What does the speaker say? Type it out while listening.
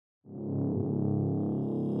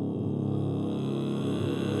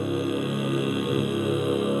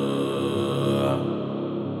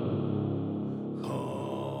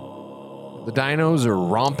The dinos are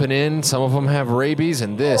romping in. Some of them have rabies,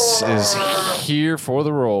 and this is here for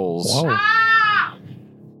the rolls. Whoa.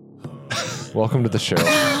 Welcome to the show.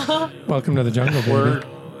 Welcome to the jungle, baby. We're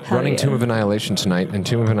running Tomb of Annihilation tonight, and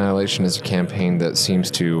Tomb of Annihilation is a campaign that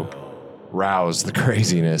seems to rouse the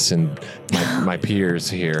craziness in my peers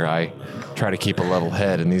here. I try to keep a level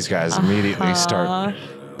head, and these guys immediately start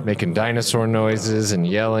making dinosaur noises and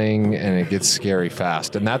yelling, and it gets scary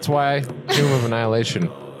fast. And that's why Tomb of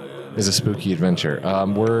Annihilation is a spooky adventure.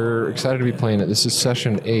 We're excited to be playing it. This is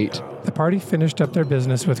session 8. The party finished up their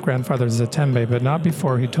business with Grandfather Zatembe, but not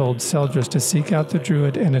before he told Seldris to seek out the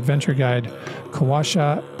druid and adventure guide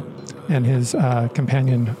Kawasha and his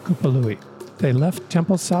companion Kupalui. They left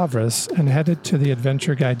Temple Savras and headed to the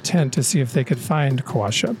adventure guide tent to see if they could find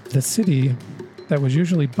Kawasha. The city that was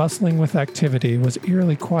usually bustling with activity was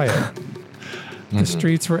eerily quiet. The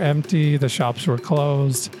streets were empty, the shops were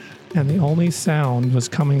closed, and the only sound was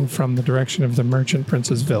coming from the direction of the merchant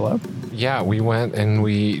prince's villa. Yeah, we went and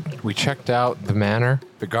we checked out the manor.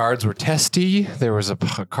 The guards were testy. There was a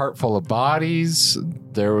cart full of bodies.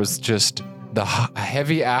 There was just the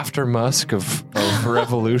heavy aftermusk of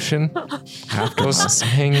revolution. Aftermusk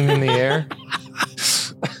hanging in the air.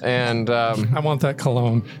 And I want that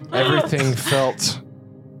cologne. Everything felt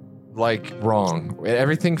like wrong.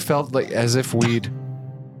 Everything felt like as if we'd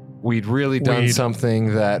really done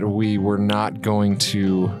something that we were not going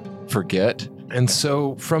to forget. And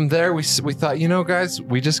so from there, we thought, guys,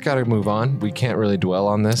 we just got to move on. We can't really dwell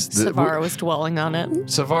on this. Savara was dwelling on it.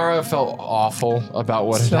 Savara felt awful about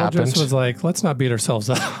what had happened. Seldris was like, let's not beat ourselves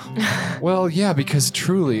up. Well, yeah, because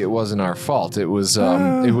truly it wasn't our fault. It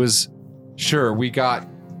was, sure, we got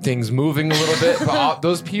things moving a little bit, but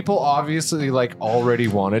those people obviously already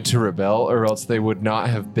wanted to rebel, or else they would not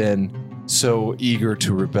have been so eager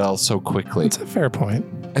to rebel so quickly. That's a fair point.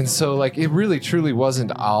 And so it really truly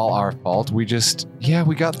wasn't all our fault. We just,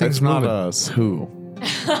 we got things It's moving. not us. Who?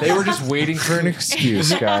 They were just waiting for an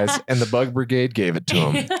excuse, guys, and the Bug Brigade gave it to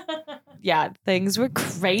them. Yeah, things were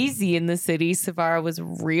crazy in the city. Savara was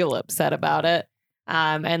real upset about it.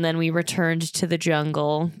 And then we returned to the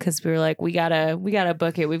jungle because we were like, we gotta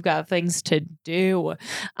book it. We've got things to do.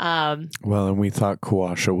 Well, and we thought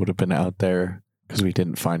Kawasha would have been out there because we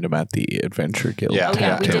didn't find him at the Adventure Guild. Yeah. Oh,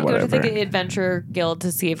 yeah. We did whatever. go to the Adventure Guild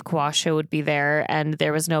to see if Kawasha would be there, and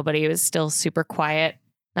there was nobody. It was still super quiet,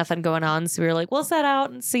 nothing going on. So we were like, we'll set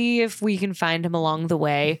out and see if we can find him along the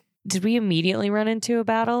way. Did we immediately run into a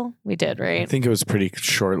battle? We did, right? I think it was pretty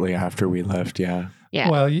shortly after we left. Yeah. Yeah.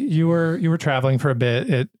 Well, you were traveling for a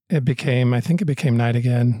bit. It became night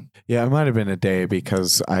again. Yeah, it might have been a day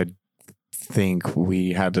because I think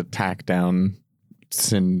we had to tack down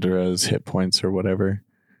Syndra's hit points or whatever.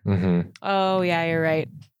 Mm-hmm. Oh, yeah, you're right.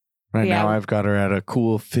 Right Yeah. now I've got her at a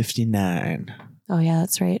cool 59. Oh, yeah,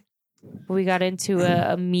 that's right. We got into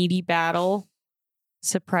a meaty battle.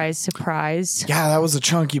 Surprise, surprise. Yeah, that was a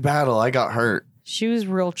chunky battle. I got hurt. She was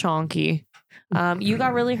real chonky. You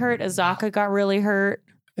got really hurt. Azaka got really hurt.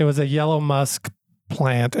 It was a yellow musk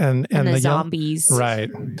plant and the the zombies. Right.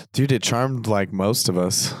 Dude, it charmed most of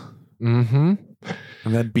us. Mm-hmm.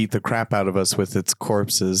 And then beat the crap out of us with its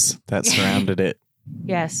corpses that surrounded it.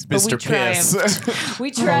 Yes, but we Mr. Piss. triumphed. We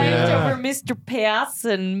triumphed yeah. over Mr. Piss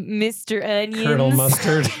and Mr. Onions. Colonel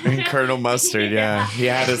Mustard. And Colonel Mustard, yeah. He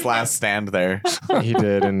had his last stand there. He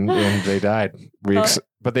did, and they died.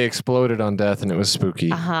 But they exploded on death, and it was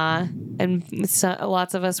spooky. Uh-huh. And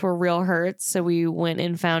lots of us were real hurt, so we went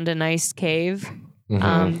and found a nice cave.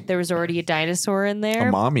 Mm-hmm. There was already a dinosaur in there.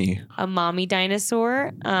 A mommy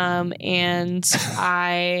dinosaur. And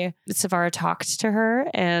Savara talked to her,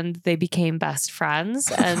 and they became best friends,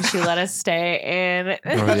 and she let us stay in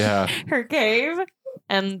her cave.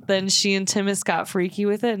 And then she and Timus got freaky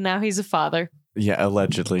with it, and now he's a father. Yeah,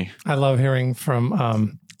 allegedly. I love hearing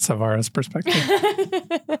from Savara's perspective.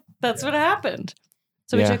 That's what happened.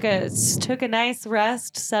 So we took a nice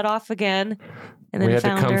rest, set off again, and then we had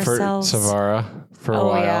found to comfort ourselves. Savara for a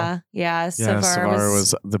while. Yeah. Yeah, Savara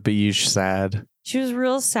was the beige sad. She was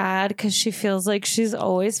real sad because she feels like she's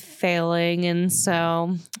always failing. And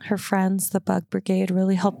so her friends, the Bug Brigade,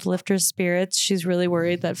 really helped lift her spirits. She's really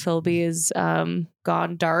worried that Philby is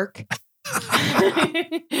gone dark.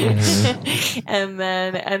 Mm-hmm.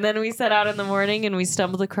 and then we set out in the morning and we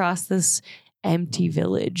stumbled across this empty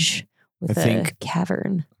village with a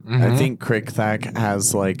cavern. Mm-hmm. I think Crickthak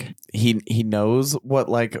has he knows what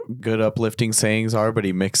good uplifting sayings are, but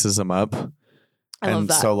he mixes them up. I love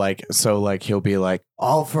that. So he'll be like,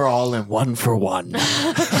 all for all and one for one.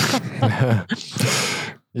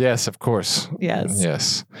 Yes, of course. Yes.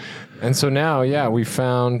 Yes. And so now, we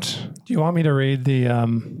found. Do you want me to read the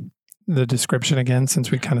the description again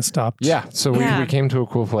since we kind of stopped? Yeah. So we came to a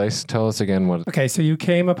cool place. Tell us again what. Okay, so you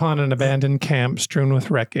came upon an abandoned camp strewn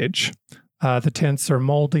with wreckage. The tents are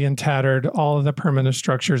moldy and tattered. All of the permanent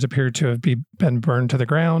structures appear to have been burned to the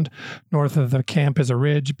ground. North of the camp is a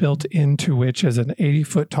ridge built into which is an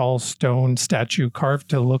 80-foot tall stone statue carved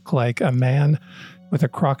to look like a man with a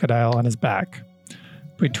crocodile on his back.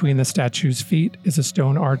 Between the statue's feet is a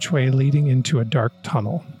stone archway leading into a dark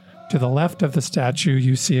tunnel. To the left of the statue,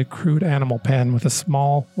 you see a crude animal pen with a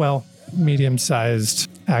small, medium-sized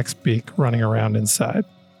axe beak running around inside.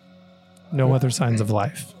 No other signs of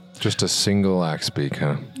life. Just a single axe beak,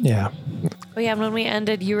 huh? Yeah. Oh, yeah. And when we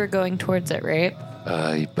ended, you were going towards it, right?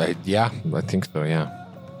 Yeah, I think so, yeah.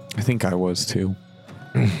 I think I was too.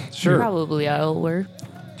 Sure. Probably all were.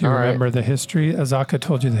 Do you remember the history? Azaka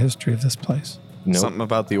told you the history of this place. Nope. Something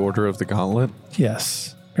about the Order of the Gauntlet?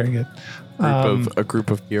 Yes. Very good. A group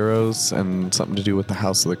of heroes and something to do with the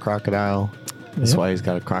House of the Crocodile. That's why he's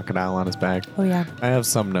got a crocodile on his back. Oh, yeah. I have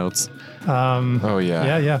some notes.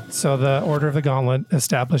 Yeah. So the Order of the Gauntlet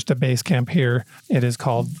established a base camp here. It is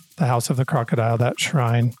called the House of the Crocodile, that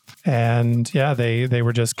shrine. And they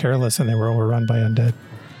were just careless and they were overrun by undead.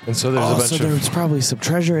 And so there's a bunch there was probably some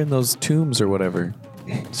treasure in those tombs or whatever.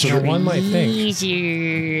 So one might think.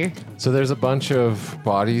 Easier. So there's a bunch of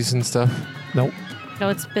bodies and stuff Nope. No,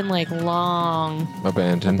 it's been like long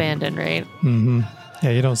abandoned, right? Mm-hmm. Yeah,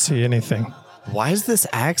 you don't see anything. Why is this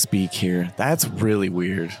axe beak here? That's really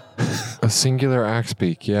weird. A singular axe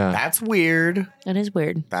beak, yeah. That's weird. That is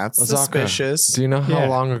weird. That's Azaka, suspicious. Do you know how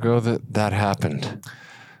long ago that happened?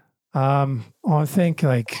 I think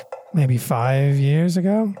like maybe 5 years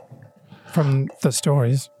ago from the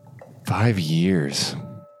stories. 5 years.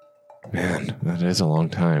 Man, that is a long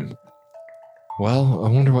time. Well, I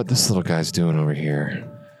wonder what this little guy's doing over here.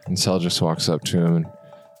 And Sel just walks up to him and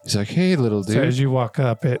he's like, hey, little dude. So as you walk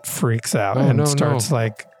up, it freaks out and starts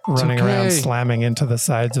like running around, slamming into the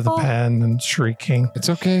sides of the pen and shrieking. It's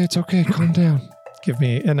okay. Calm down.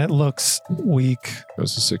 And it looks weak. It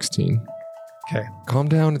was a 16. Okay. Calm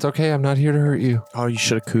down. It's okay. I'm not here to hurt you. Oh, you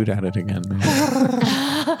should have cooed at it again, man.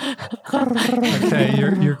 Okay,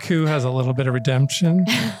 your coup has a little bit of redemption,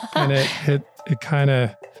 and it kind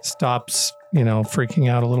of stops, freaking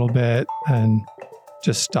out a little bit, and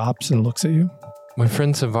just stops and looks at you. My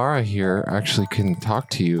friend Savara here actually can talk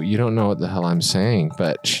to you. You don't know what the hell I'm saying,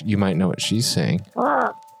 but you might know what she's saying.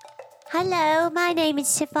 Hello, my name is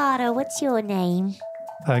Savara. What's your name?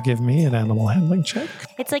 Give me an animal handling check.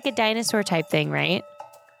 It's like a dinosaur type thing, right?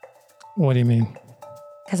 What do you mean?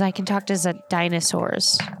 Because I can talk to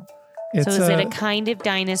dinosaurs. It's so is it a kind of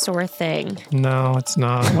dinosaur thing? No, it's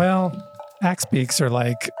not. Well, axe beaks are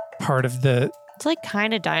like part of the... It's like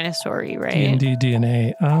kind of dinosaur-y, right? D&D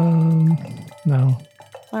DNA. No.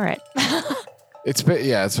 All right. It's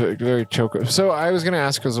very choker. So I was going to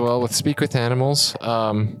ask as well with Speak with Animals.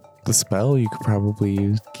 The spell you could probably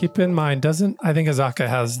use. Keep in mind, I think Azaka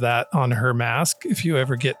has that on her mask if you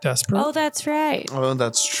ever get desperate. Oh, that's right. Oh,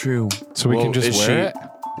 that's true. So we can just wear it?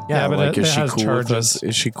 Yeah, but like, it is she has cool charges. with us?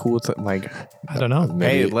 Is she cool with it? Like, I don't know.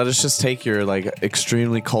 Hey, let us just take your like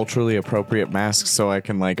extremely culturally appropriate mask so I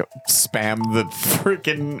can like spam the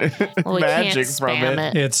freaking magic from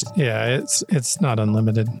it. It's not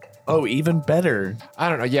unlimited. Oh, even better. I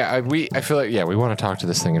don't know. Yeah, I feel like we want to talk to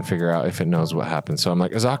this thing and figure out if it knows what happened. So I'm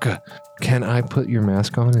like, Azaka, can I put your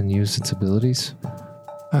mask on and use its abilities?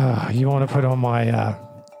 You want to put on my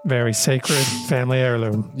very sacred family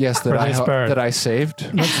heirloom? Yes, that I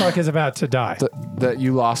saved. Looks like it's about to die. That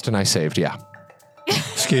you lost and I saved. Yeah.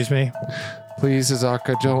 Excuse me. Please,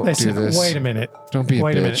 Azaka, don't do this. Wait a minute. Don't be a bitch.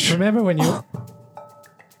 Wait a minute. Remember when you?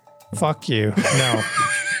 Fuck you. No.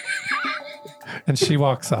 And she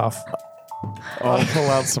walks off. I'll pull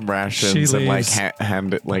out some rations and like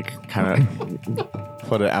hand it, like kind of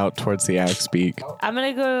put it out towards the axe beak. I'm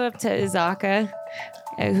gonna go up to Azaka,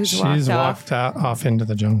 who's She's walked off into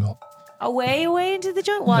the jungle. Away into the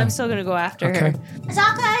jungle. Well, I'm still gonna go after her.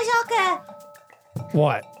 Azaka!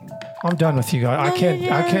 What? I'm done with you guys. No.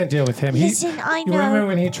 I can't deal with him. Listen, I You know. remember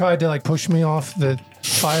when he tried to like push me off the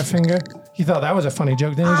fire finger? He thought that was a funny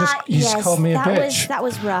joke. Then he just called me a bitch. That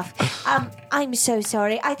was rough. I'm so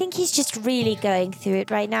sorry. I think he's just really going through it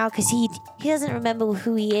right now because he doesn't remember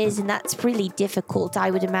who he is, and that's really difficult, I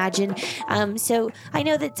would imagine. So I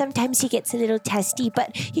know that sometimes he gets a little testy,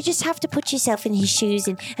 but you just have to put yourself in his shoes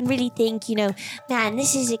and really think, man,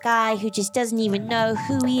 this is a guy who just doesn't even know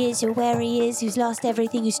who he is or where he is, who's lost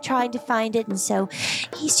everything, who's trying to find it, and so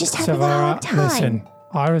he's just having a hard time. Listen,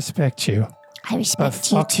 I respect you. I respect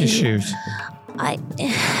but you fuck too. your shoes.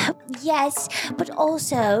 Yes, but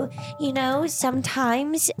also,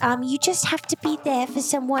 sometimes you just have to be there for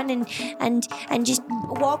someone and just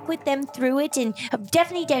walk with them through it. And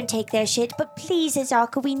definitely don't take their shit. But please,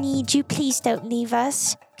 Azaka, we need you. Please don't leave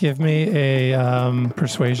us. Give me a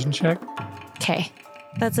persuasion check. Okay.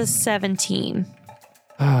 That's a 17.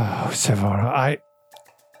 Oh, Savara,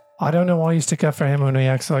 I don't know why you stick up for him when he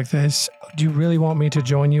acts like this. Do you really want me to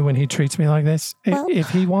join you when he treats me like this? Well, if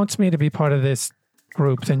he wants me to be part of this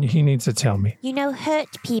group, then he needs to tell me.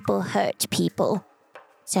 Hurt people.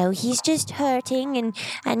 So he's just hurting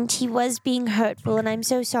and he was being hurtful, and I'm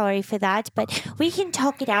so sorry for that. But we can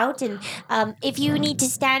talk it out, and if you need to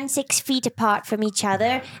stand 6 feet apart from each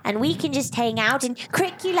other, and we can just hang out and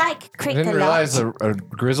crick you like crick I a didn't realize a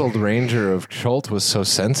grizzled ranger of Cholt was so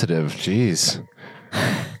sensitive. Jeez.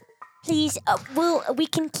 Please, we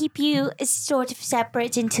can keep you sort of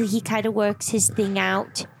separate until he kind of works his thing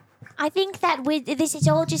out. I think that this is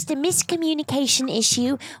all just a miscommunication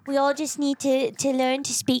issue. We all just need to learn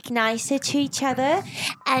to speak nicer to each other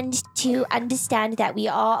and to understand that we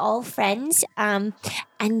are all friends, and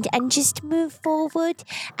just move forward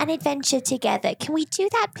and adventure together. Can we do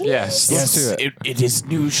that, please? Yes, let's do it. It is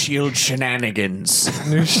new shield shenanigans.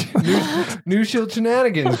 New shield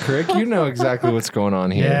shenanigans, Crick. You know exactly what's going on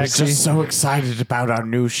here. Yeah, We're just so excited about our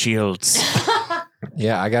new shields.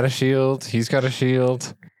 Yeah, I got a shield. He's got a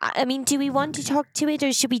shield. I mean, do we want to talk to it,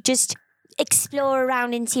 or should we just explore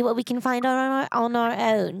around and see what we can find on our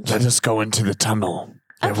own? Let us go into the tunnel.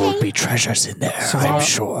 There will be treasures in there, I'm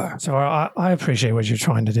sure. So I appreciate what you're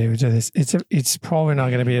trying to do to this. It's probably not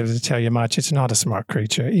going to be able to tell you much. It's not a smart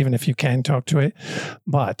creature, even if you can talk to it.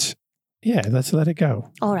 But yeah, let's let it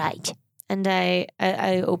go. All right. And I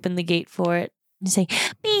open the gate for it and say,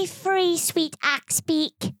 Be free, sweet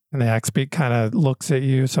Axbeak. And the Axbeak kind of looks at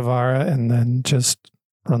you, Savara, and then just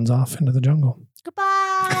runs off into the jungle.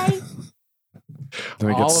 Goodbye. Then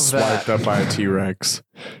we All get of swiped that. up by a T-Rex.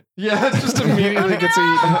 Yeah, it just immediately gets No.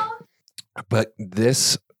 eaten. But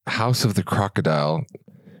this House of the Crocodile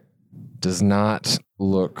does not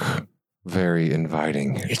look very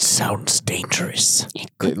inviting. It sounds dangerous.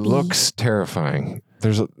 It looks terrifying.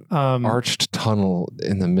 There's an arched tunnel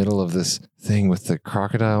in the middle of this thing with the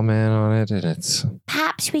crocodile man on it, and it's...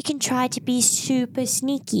 Perhaps we can try to be super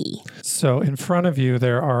sneaky. So in front of you,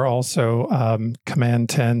 there are also command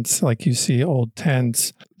tents, like you see old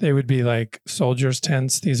tents. They would be like soldiers'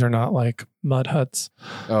 tents. These are not like mud huts.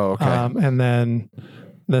 Oh, okay. And then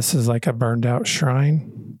this is like a burned out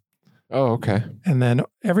shrine. Oh, okay. And then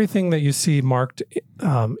everything that you see marked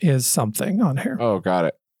is something on here. Oh, got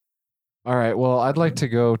it. All right. Well, I'd like to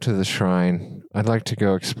go to the shrine. I'd like to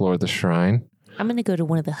go explore the shrine. I'm going to go to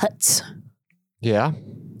one of the huts. Yeah?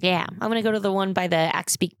 Yeah, I'm going to go to the one by the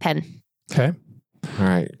Axbeak pen. Okay. All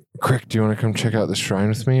right. Crick, do you want to come check out the shrine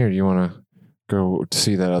with me, or do you want to go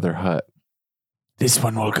see that other hut? This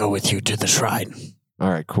one will go with you to the shrine.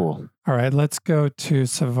 All right, cool. All right. Let's go to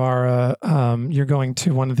Savara. You're going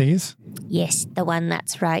to one of these? Yes, the one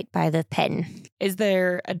that's right by the pen. Is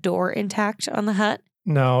there a door intact on the hut?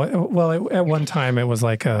 No. Well, at one time it was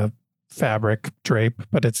like a fabric drape,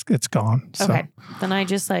 but it's gone. So. Okay. Then I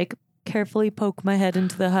just like carefully poke my head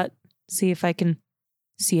into the hut, see if I can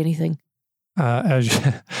see anything. As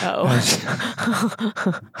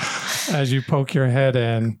you poke your head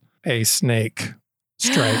in, a snake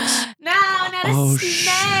strikes. No, not a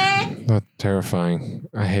snake. That's terrifying.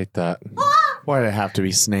 I hate that. Why'd it have to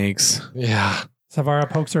be snakes? Yeah. Savara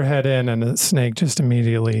pokes her head in, and the snake just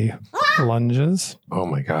immediately lunges. Oh,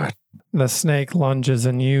 my God. The snake lunges,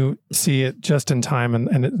 and you see it just in time,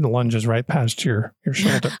 and it lunges right past your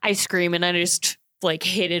shoulder. I scream and I just like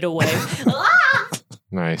hit it away.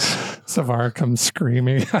 Nice. Savara comes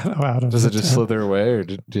screaming out of Does the it just tent. slither away, or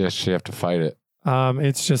does she have to fight it?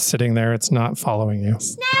 It's just sitting there. It's not following you.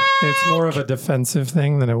 Snake! It's more of a defensive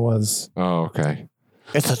thing than it was. Oh, okay.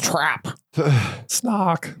 It's a trap.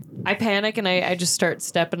 Snock. I panic and I just start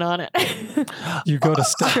stepping on it. You go to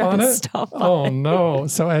step Try on to it? stomp on Oh, it. no.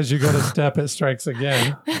 So as you go to step, it strikes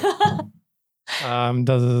again.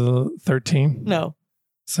 Does it 13? No.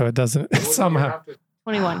 So it doesn't, somehow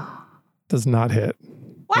 21. does not hit.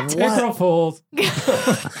 What? April Fools.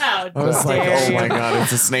 How I was like, dare oh my you. god,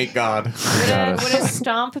 it's a snake god. Would a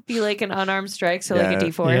stomp be like an unarmed strike? So like a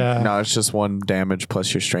D4? Yeah. No, it's just 1 damage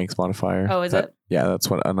plus your strength modifier. Oh, is That- it? Yeah, that's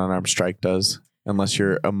what an unarmed strike does. Unless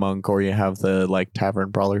you're a monk or you have the like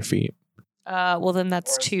tavern brawler feat. Well, then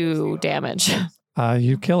that's 2 damage.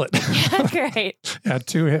 You kill it. Great. Yeah,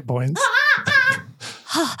 2 hit points.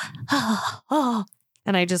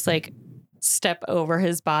 And I just like step over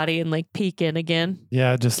his body and like peek in again.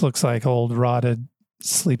 Yeah, it just looks like old rotted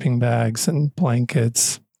sleeping bags and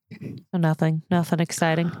blankets. Oh, nothing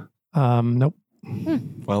exciting. Nope.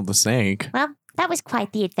 Well, the snake. Well, that was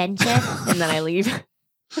quite the adventure. And then I leave.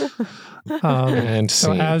 And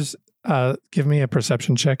So scene. give me a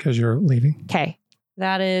perception check as you're leaving. Okay.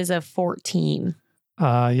 That is a 14.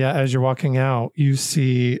 As you're walking out, you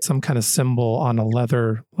see some kind of symbol on a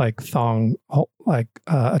leather thong,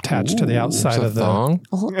 attached to the outside It's a of the thong.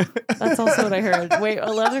 That's also what I heard. Wait,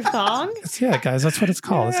 a leather thong? Yeah, guys, that's what it's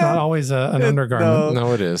called. It's not always an undergarment.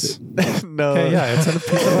 No, it is. No. Okay, yeah, it's a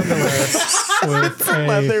piece of underwear with a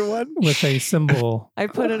leather one. with a symbol. I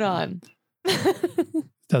put it on.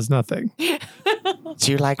 Does nothing.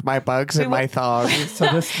 Do you like my bugs and my thong? So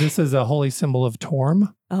this is a holy symbol of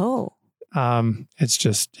Torm. Oh. It's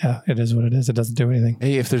just it is what it is. It doesn't do anything.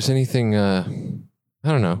 Hey, if there's anything, I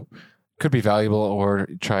don't know, could be valuable, or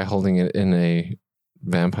try holding it in a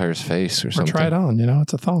vampire's face or Or something. try it on.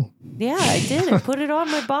 It's a thong. Yeah, I did. I put it on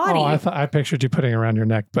my body. Oh, I pictured you putting it around your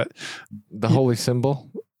neck, but The holy symbol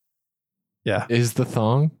yeah, is the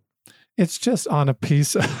thong. it's just on a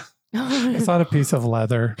piece. It's on a piece of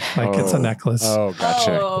leather, it's a necklace. Oh,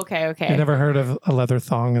 gotcha. Oh, okay. You never heard of a leather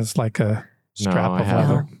thong as like a strap I of haven't.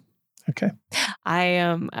 leather? Okay. I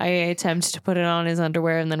attempt to put it on his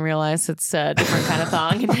underwear and then realize it's a different kind of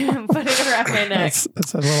thong and put it around my neck.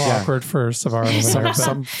 It's a little awkward for Savara over there. but-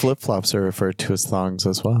 Some flip-flops are referred to as thongs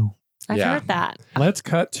as well. I've Yeah. heard that. Let's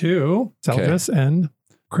cut to Zelvis and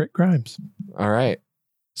Crit Grimes. All right.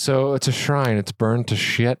 So it's a shrine. It's burned to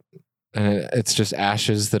shit, and it's just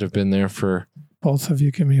ashes that have been there for. Both of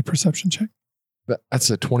you give me a perception check. That's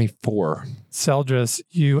a 24. Seldris,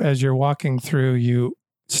 as you're walking through, you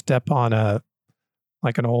step on an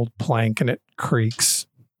old plank and it creaks.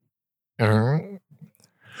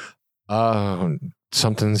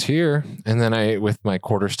 Something's here, and then with my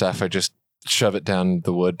quarterstaff, I just shove it down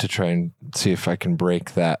the wood to try and see if I can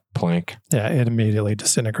break that plank. Yeah, it immediately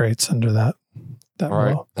disintegrates under that All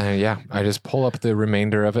right. blow. I just pull up the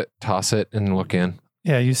remainder of it, toss it, and look in.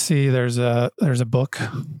 Yeah, you see there's a book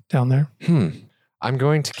down there. I'm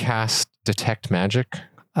going to cast Detect Magic.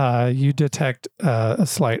 You detect a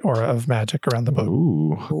slight aura of magic around the book.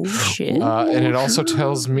 Ooh. Oh, shit. And it also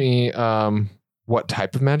tells me what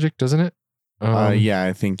type of magic, doesn't it?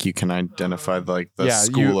 I think you can identify the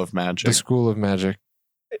school of magic. The school of magic.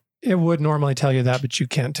 It would normally tell you that, but you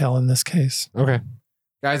can't tell in this case. Okay.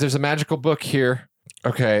 Guys, there's a magical book here.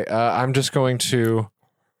 Okay. I'm just going to,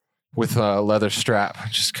 with a leather strap,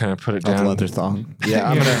 just kind of put it down. A leather thong. Yeah,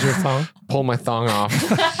 I'm You going use your to phone. pull my thong off,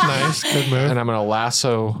 Nice, good move. and I'm going to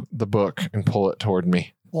lasso the book and pull it toward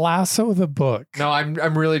me. Lasso the book. No, I'm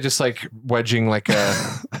really just wedging a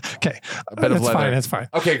Okay, bit of it's leather. fine. It's fine.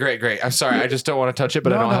 Okay, great. I'm sorry. I just don't want to touch it,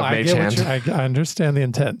 but I don't have I mage get hand. I understand the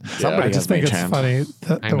intent. Somebody I just has think mage it's hand.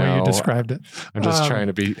 funny I the way you know. described it. I'm just trying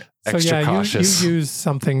to be So extra cautious. you use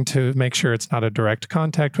something to make sure it's not a direct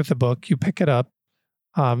contact with the book. You pick it up.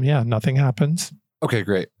 Nothing happens. Okay,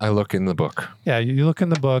 great. I look in the book. Yeah, you look in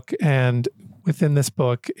the book, and within this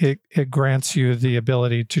book, it grants you the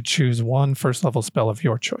ability to choose one first level spell of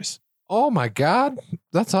your choice. Oh my God,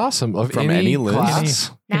 that's awesome! From any list?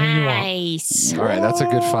 class. Any you want. Nice. All right, that's a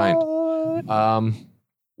good find.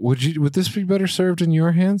 Would this be better served in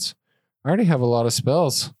your hands? I already have a lot of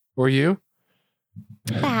spells. Or you?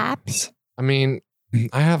 Perhaps. I mean,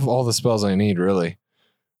 I have all the spells I need, really.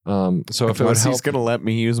 So if it would Unless help, he's going to let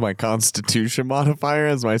me use my Constitution modifier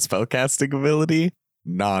as my spellcasting ability.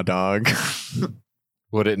 Nah, dog.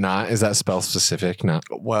 would it not? Is that spell specific? No.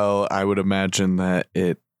 Well, I would imagine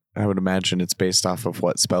it's based off of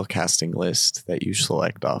what spellcasting list that you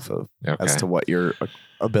select off of Okay. as to what your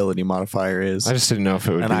ability modifier is. I just didn't know if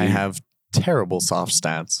it would and I have terrible soft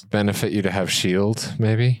stats. benefit you to have shield,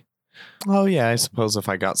 maybe. Oh yeah, I suppose if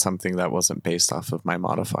I got something that wasn't based off of my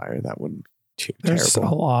modifier, that wouldn't be There's a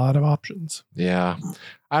terrible. lot of options. Yeah.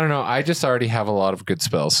 I don't know. I just already have a lot of good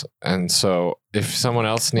spells. And so if someone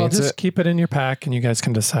else Well, needs just it, keep it in your pack, and you guys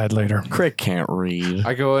can decide later. Crit can't read.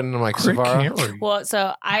 I go in and I'm like, Crit Savara, can't read. Well,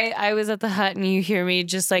 so I was at the hut and you hear me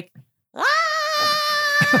just like, ah!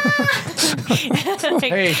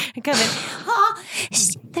 hey, I come in. Oh,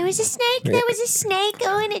 there was a snake. There was a snake.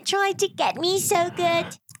 Oh, and it tried to get me so good.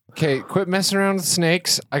 okay, quit messing around with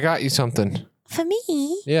snakes. I got you something. For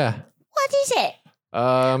me? Yeah. What is it?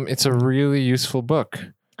 It's a really useful book.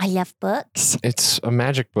 I love books. It's a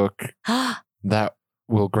magic book that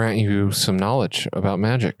will grant you some knowledge about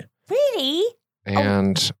magic. Really?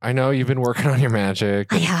 And I know you've been working on your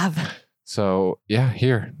magic. I have. So, yeah,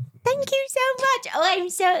 here. Thank you so much. Oh, I'm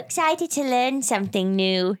so excited to learn something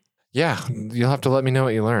new. Yeah, you'll have to let me know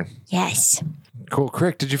what you learn. Yes. Cool.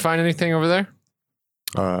 Crick, did you find anything over there?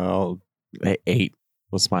 8.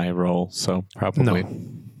 was my roll, so probably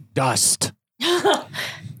dust.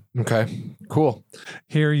 Okay, cool.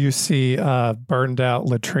 Here you see burned out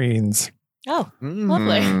latrines. Oh,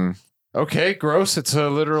 lovely. Okay, gross. It's a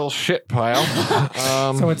literal shit pile.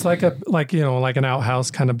 So it's like an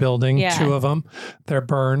outhouse kind of building. Yeah. 2 of them. They're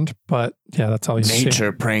burned, but yeah, that's all you see.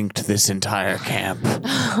 Nature pranked this entire camp.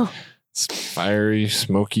 It's fiery,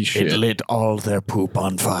 smoky shit. It lit all their poop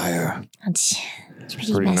on fire. It's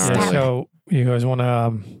pretty Pretty messed gnarly. up. So you guys want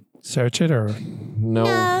to search it or?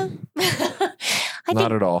 No,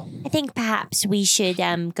 not at all. I think perhaps we should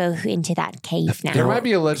go into that cave now. There might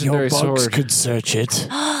be a legendary Your bugs sword. could search it.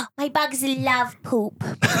 My bugs love poop.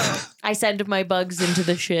 I send my bugs into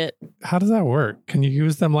the shit. How does that work? Can you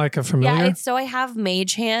use them like a familiar? Yeah, so I have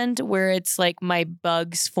mage hand where it's like my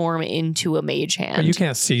bugs form into a mage hand. But you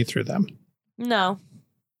can't see through them. No.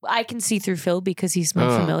 I can see through Phil because he's my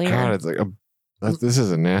familiar. God, it's like this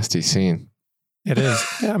is a nasty scene. It is.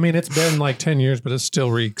 Yeah, I mean, it's been like 10 years, but it still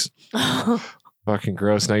reeks. Fucking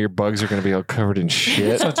gross. Now your bugs are going to be all covered in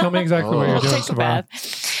shit. So tell me exactly what you're I'll doing, take a Savannah.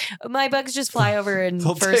 bath. My bugs just fly over and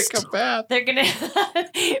first take a bath. they're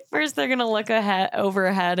gonna look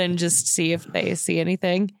overhead and just see if they see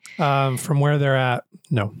anything. From where they're at,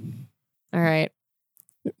 no. All right.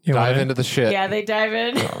 You Dive want into the shit. Yeah, they dive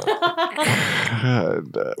in.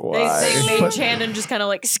 God, They why? mage hand and just kind of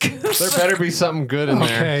like scoop. There better be something good in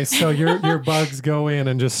there. Okay, so your bugs go in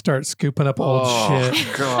and just start scooping up old Oh,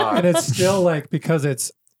 shit. God. And it's still like, because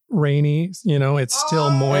it's rainy, it's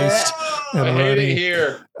still moist and I hate it ruddy.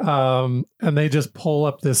 here. And they just pull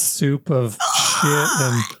up this soup of shit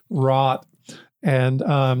and rot. And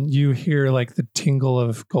you hear like the tingle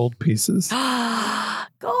of gold pieces.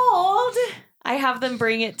 Gold. I have them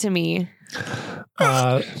bring it to me.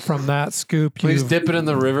 From that scoop, Please you've- dip it in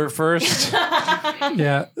the river first.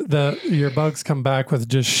 yeah, your bugs come back with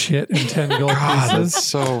just shit and 10 gold God, pieces. that's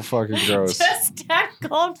so fucking gross. Just 10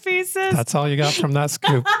 gold pieces. That's all you got from that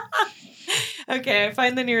scoop. Okay, I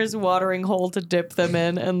find the nearest watering hole to dip them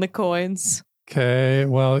in and the coins. Okay,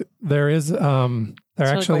 well, there is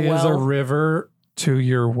actually is a well. river to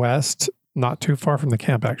your west, not too far from the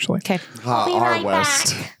camp, actually. Okay. I'll be Our right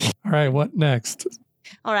west. back. All right, what next?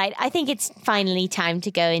 All right, I think it's finally time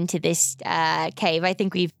to go into this cave. I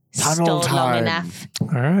think we've Tunnel stalled long time. enough. All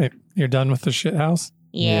right, you're done with the shit house?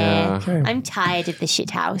 Yeah. Okay. I'm tired of the shit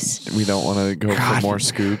house. We don't want to go God. for more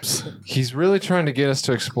scoops. He's really trying to get us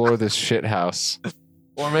to explore this shit house.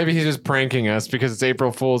 Or maybe he's just pranking us because it's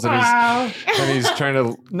April Fool's and he's trying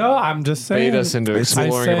to No, I'm just saying. bait us into I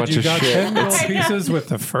exploring a said bunch you of got shit. 10 gold pieces with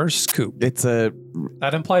the first scoop. It's a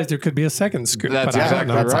That implies there could be a second scoop. That's but I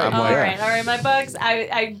don't exactly know. right. I'm like- All right. My bugs.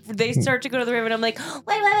 They start to go to the river, and I'm like,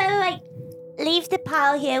 Wait. Leave the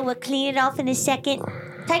pile here. We'll clean it off in a second.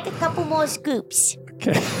 Take a couple more scoops.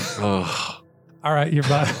 Okay. Ugh. All right, your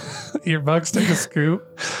bugs take a scoop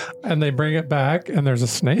and they bring it back and there's a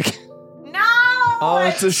snake. no. Oh,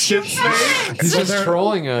 it's a shit snake. He's So just there-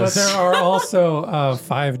 trolling But us. there are also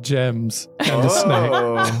 5 gems and a snake.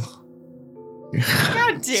 Oh.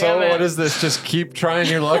 God damn So it. what is this? Just keep trying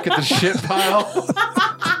your luck at the shit pile?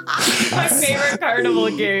 my favorite carnival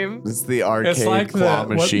game? It's the arcade It's like claw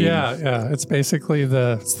the machine. yeah. It's basically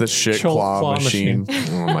the It's the shit Cholt claw machine.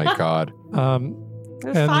 Oh my God.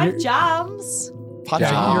 There's And 5 you're- jobs.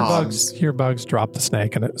 Yeah. your bugs drop the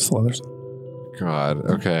snake and it slithers. God.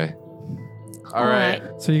 Okay. All right.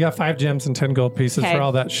 So you got 5 gems and 10 gold pieces Okay. for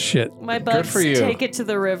all that shit. My bugs for you. take it to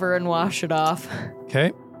the river and wash it off.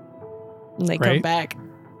 Okay. And they come Great. back.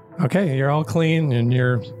 Okay, you're all clean and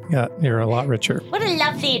you're a lot richer. What a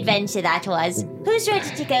lovely adventure that was. Who's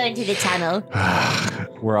ready to go into the tunnel?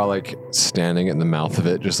 We're all like standing in the mouth of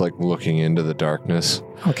it, just like looking into the darkness.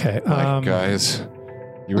 Okay. Like, guys,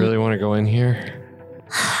 you really want to go in here?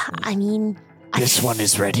 I mean, This one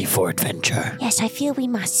is ready for adventure. yes, I feel we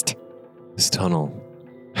must. This tunnel.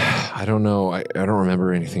 I don't know. I don't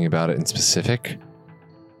remember anything about it in specific,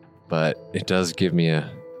 but it does give me a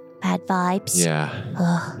Bad vibes. yeah.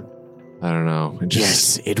 Ugh. I don't know. It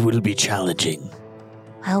just, Yes, it will be challenging.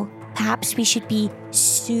 Well, perhaps we should be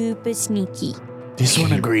super sneaky. This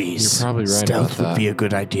one agrees. You're probably right Stealth about would that. be a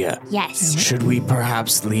good idea. Yes. Should we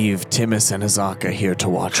perhaps leave Timus and Azaka here to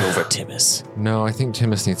watch over Timus? No, I think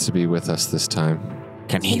Timus needs to be with us this time.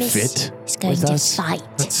 Can he Timus fit is going with to us? fight.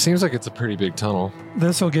 It seems like it's a pretty big tunnel.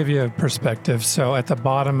 This will give you a perspective. So at the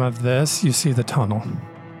bottom of this, you see the tunnel.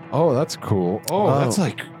 Oh, that's cool. Oh, Oh. that's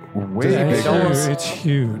like way Yeah, bigger. it's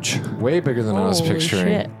huge. Way bigger than I was Holy picturing.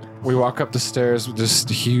 shit. We walk up the stairs with this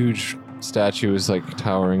huge statue is like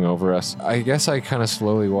towering over us. I guess I kind of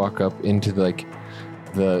slowly walk up into like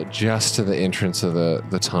just to the entrance of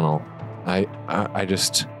the tunnel. I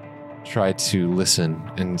just try to listen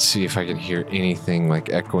and see if I can hear anything like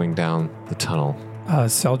echoing down the tunnel.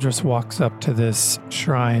 Seldris walks up to this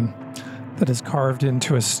shrine that is carved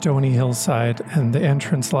into a stony hillside, and the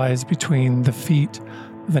entrance lies between the feet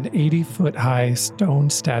of an 80-foot-high stone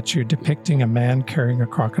statue depicting a man carrying a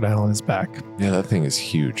crocodile on his back. Yeah, that thing is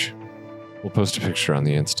huge. We'll post a picture on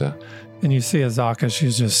the Insta. And you see Azaka,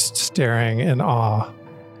 she's just staring in awe.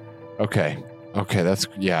 Okay, it's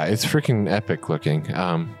freaking epic looking.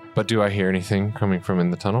 But do I hear anything coming from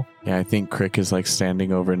in the tunnel? Yeah, I think Crick is like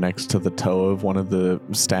standing over next to the toe of one of the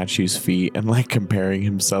statue's feet and like comparing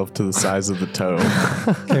himself to the size of the toe.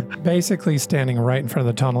 Okay, basically standing right in front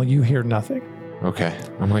of the tunnel, you hear nothing. Okay.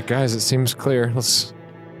 I'm like, guys, it seems clear. Let's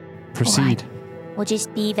proceed. Right. We'll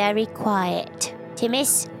just be very quiet.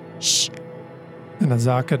 Timmins, shh. And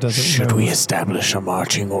Azaka doesn't Should know. we establish a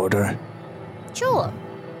marching order? Sure.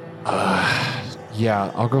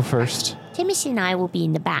 Yeah, I'll go first. Timmins and I will be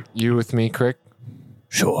in the back. You with me, Crick?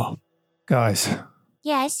 Sure. Guys,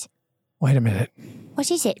 Yes. wait a minute. What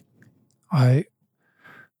is it?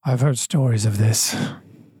 I've heard stories of this.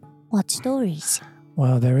 What stories?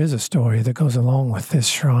 Well, there is a story that goes along with this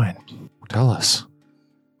shrine. Tell us.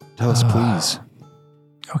 Tell us, please.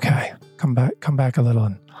 Okay, come back a little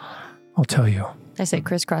and I'll tell you. I say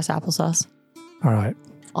crisscross applesauce All right.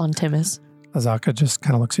 on Timmins. Azaka just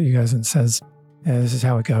kind of looks at you guys and says, yeah, this is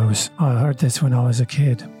how it goes. I heard this when I was a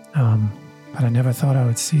kid, but I never thought I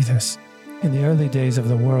would see this. In the early days of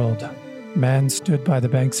the world, man stood by the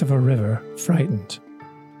banks of a river, frightened.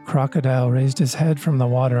 Crocodile raised his head from the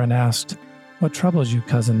water and asked, "What troubles you,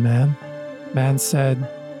 cousin man?" Man said,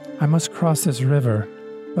 "I must cross this river,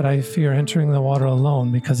 but I fear entering the water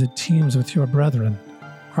alone because it teems with your brethren."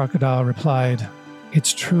 Crocodile replied,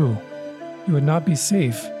 "It's true. You would not be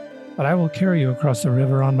safe, but I will carry you across the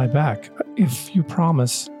river on my back if you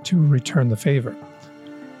promise to return the favor."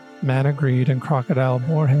 Man agreed, and Crocodile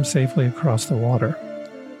bore him safely across the water.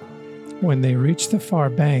 When they reached the far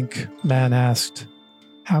bank, Man asked,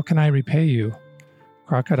 "How can I repay you?"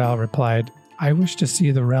 Crocodile replied, "I wish to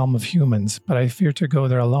see the realm of humans, but I fear to go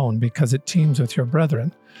there alone because it teems with your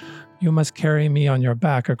brethren. You must carry me on your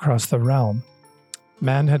back across the realm."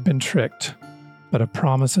 Man had been tricked, but a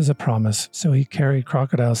promise is a promise, so he carried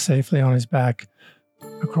Crocodile safely on his back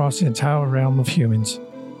across the entire realm of humans,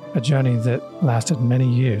 a journey that lasted many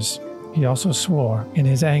years. He also swore in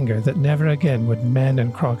his anger that never again would men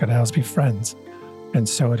and crocodiles be friends, and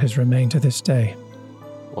so it has remained to this day.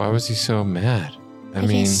 Why was he so mad? I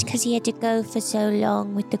guess because he had to go for so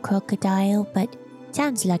long with the crocodile, but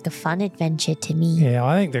sounds like a fun adventure to me. Yeah,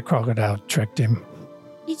 I think the crocodile tricked him.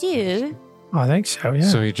 You do? I think so, yeah.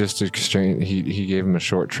 So he just exchanged, he gave him a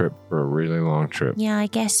short trip for a really long trip. Yeah, I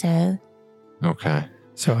guess so. Okay.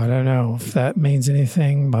 So I don't know if that means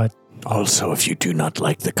anything, but Also, if you do not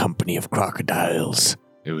like the company of crocodiles,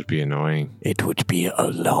 It would be annoying. it would be a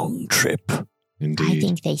long trip. Indeed. I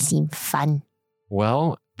think they seem fun.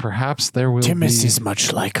 Well, perhaps there will Timmins be... is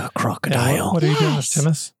much like a yeah, crocodile. what are you doing, Yes.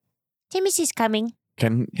 Timmins? Timmins is coming.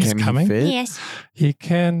 Can He's he coming? fit? Yes. He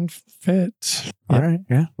can fit. All right,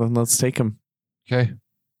 yeah. Then let's take him. Okay.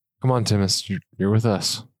 Come on, Timmins. You're with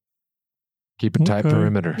us. Keep a tight Okay.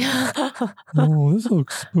 perimeter. Oh, this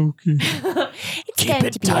looks spooky. It's Keep going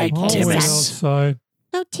it to be tight, I'll okay, wait Timmins. son. outside.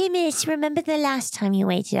 Oh, Timmins, remember the last time you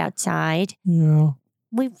waited outside? Yeah.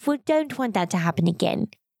 We don't want that to happen again.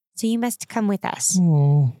 So you must come with us.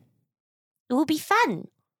 Oh, It will be fun.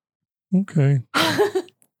 okay.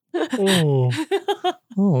 Oh.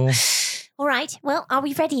 Oh. All right. Well, are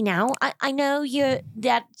we ready now? I know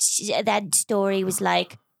that story was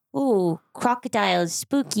like, ooh, crocodiles,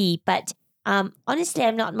 spooky, but honestly,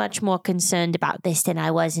 I'm not much more concerned about this than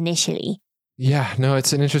I was initially. Yeah, no,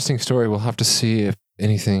 it's an interesting story. We'll have to see if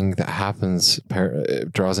anything that happens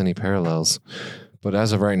draws any parallels. But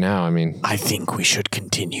as of right now, I mean, I think we should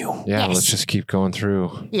continue. yeah, Yes. let's just keep going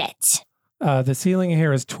through. Let's. The ceiling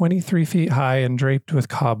here is 23 feet high and draped with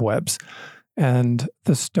cobwebs, and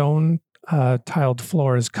the stone tiled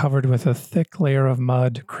floor is covered with a thick layer of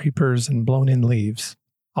mud, creepers, and blown-in leaves.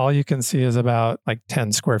 All you can see is about like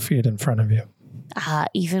 10 square feet in front of you.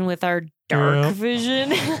 Even with our dark Yeah.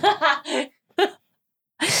 vision.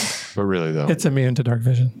 But really, though, It's immune to dark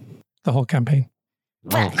vision. The whole campaign.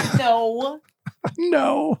 No.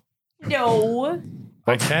 No. No.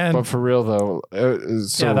 I can. But for real, though,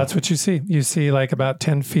 so Yeah, that's what you see. You see like about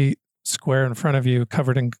 10 feet square in front of you,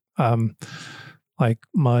 covered in like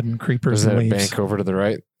mud and creepers is that and a leaves. bank over to the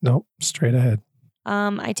right? Nope, straight ahead.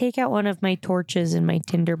 I take out one of my torches in my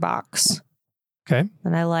tinder box Okay.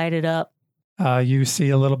 and I light it up. You see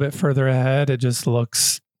a little bit further ahead. It just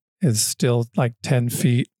looks is still like 10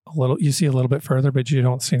 feet. You see a little bit further, but you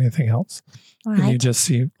don't see anything else. All And you right. just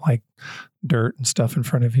see like dirt and stuff in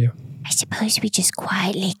front of you. I suppose we just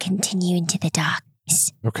quietly continue into the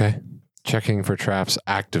darkness. Okay. Checking for traps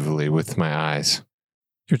actively with my eyes.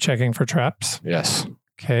 You're checking for traps. Yes.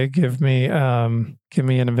 Okay, give me an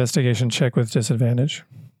investigation check with disadvantage.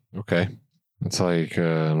 Okay. It's like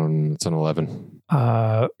it's an 11.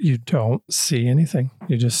 You don't see anything.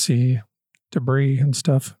 You just see debris and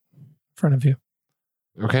stuff in front of you.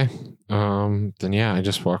 Okay. Then yeah, I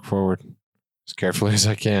just walk forward as carefully as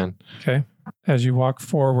I can. Okay. As you walk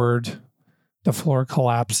forward, the floor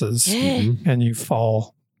collapses and you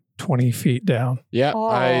fall 20 feet down. Yeah, Oh.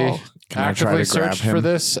 I Can I try actively to grab searched for him?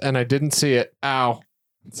 this and I didn't see it. Ow.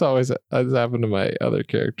 It's happened to my other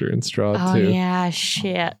character in Straw Oh, too. yeah.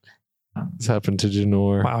 Shit. It's happened to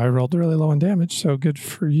Janor. Wow, I rolled really low on damage, so good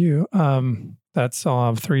for you. That's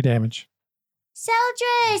 3 damage.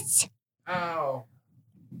 Seldris, Ow.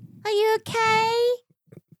 are you okay?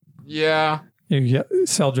 Yeah.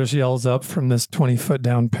 Seldris yells up from this 20-foot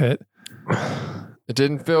down pit. It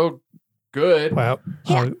didn't feel good. Wow.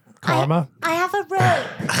 Yeah, Karma? I have a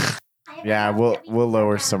rope. Yeah, we'll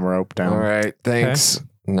lower some rope down. All right. Thanks.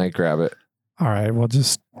 And I grab it. All right,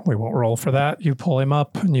 we won't roll for that. You pull him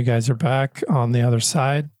up and you guys are back on the other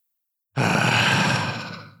side.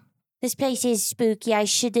 This place is spooky. I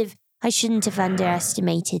shouldn't have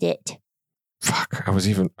underestimated it. Fuck. I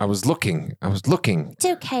was looking. It's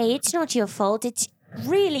okay. It's not your fault. It's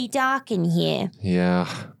really dark in here. Yeah.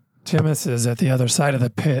 Timus is at the other side of the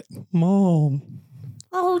pit. Mom.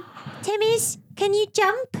 Oh, Timmy's, can you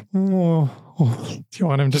jump? Oh. Do you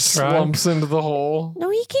want him to try? Slumps into the hole. No,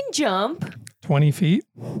 he can jump. 20 feet?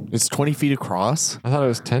 It's 20 feet across. I thought it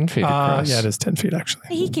was 10 feet across. Yeah, it is 10 feet,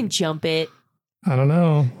 actually. He can jump it. I don't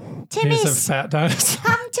know. He's a Timmy's, fat dinosaur.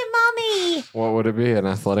 come to mommy. What would it be? An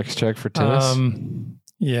athletics check for Timus?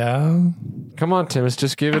 Yeah. Come on, Timus.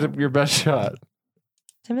 Just give it your best shot.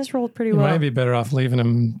 Tim has rolled pretty You well. might be better off leaving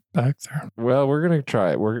him back there. Well, we're going to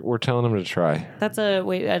try it. We're telling him to try. That's an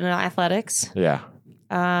athletics. Yeah.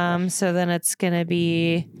 So then it's gonna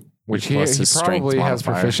be. Which he Plus his strength probably has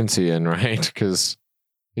modifier. proficiency in, right? Because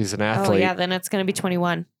he's an Oh athlete. yeah, then it's gonna be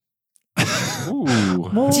 21. Ooh.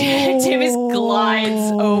 Timus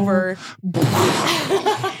glides over.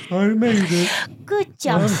 I made it. Good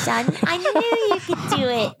job, son. I knew you could do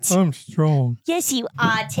it. I'm strong. Yes, you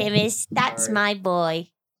are, Timmy's. That's my boy.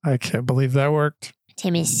 I can't believe that worked.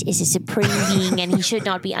 Timmy's is a supreme being and he should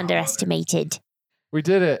not be underestimated. We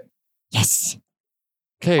did it. Yes.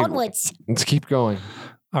 Okay. Onwards. Let's keep going.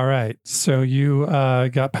 All right. So you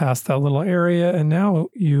got past that little area, and now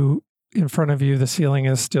in front of you, the ceiling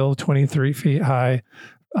is still 23 feet high,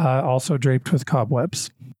 also draped with cobwebs.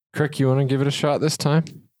 Crick, you want to give it a shot this time?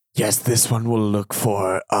 Yes, this one will look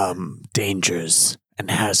for dangers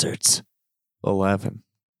and hazards. 11.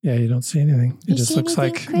 Yeah, you don't see anything. It You just see looks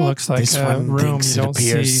anything, like Crick? This a one room thinks you it don't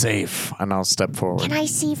appears see. safe. And I'll step forward. Can I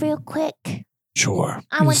see real quick? Sure.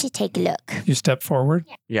 I want to take a look. You step forward.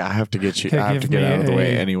 Yeah, I have to get you. Okay, I have give to get me out of the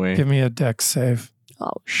way a- anyway. Give me a dex save.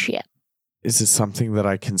 Oh, shit. Is it something that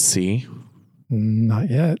I can see? Not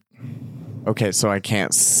yet. Okay, so I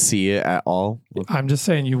can't see it at all. I'm just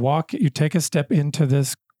saying you take a step into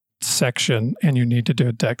this section and you need to do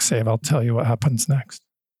a dex save. I'll tell you what happens next.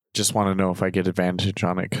 Just want to know if I get advantage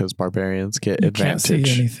on it because barbarians get You advantage. can't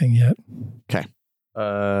see anything yet.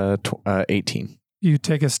 18. You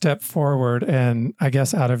take a step forward, and I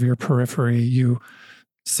guess out of your periphery, you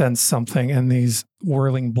sense something, and these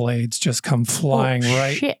whirling blades just come flying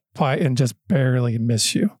right Shit. by and just barely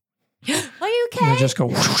miss you. Are you And okay? they just go,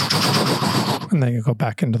 and then you go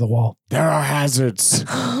back into the wall. There are hazards.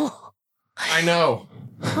 I know.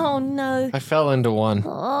 Oh, no. I fell into one.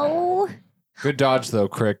 Oh. Good dodge, though,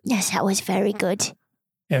 Crick. Yes, that was very good.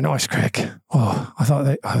 Yeah, nice, Crick. Oh, I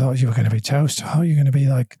thought you were going to be toast. Oh, you're going to be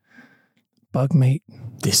like bug meat.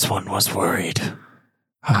 This one was worried.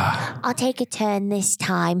 I'll take a turn this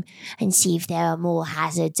time and see if there are more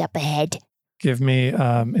hazards up ahead. Give me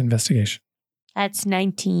investigation. That's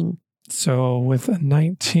 19. So with a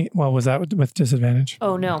 19, well, was that with disadvantage?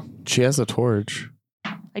 Oh no, She has a torch.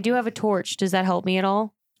 I do have a torch. Does that help me at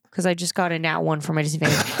all? Because I just got a nat 1 for my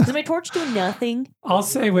disadvantage. Does my torch do nothing? I'll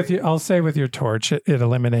say with your torch, it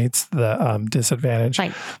eliminates the disadvantage.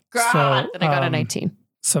 Fine. So, Then I got a 19.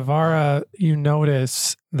 Savara, you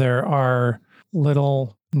notice there are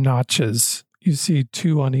little notches. You see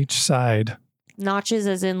 2 on each side. Notches,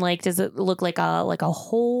 as in like, does it look like a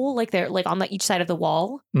hole, like they're like on each side of the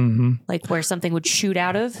wall, Mm-hmm. like where something would shoot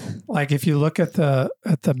out of? Like if you look at the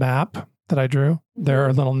map that I drew, there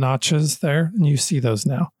are little notches there, and you see those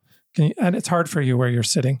now. And it's hard for you where you're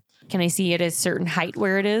sitting. Can I see it at a certain height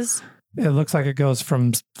where it is? It looks like it goes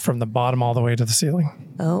from the bottom all the way to the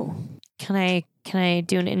ceiling. Oh, can I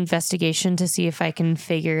do an investigation to see if I can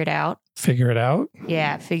figure it out? Figure it out?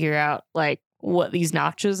 Yeah, figure out like what these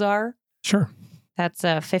notches are. Sure. That's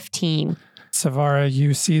 15. Savara,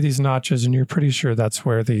 you see these notches and you're pretty sure that's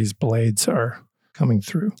where these blades are coming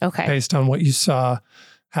through. Okay. Based on what you saw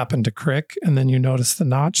happen to Crick, and then you notice the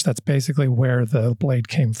notch, that's basically where the blade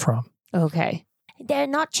came from. Okay. There are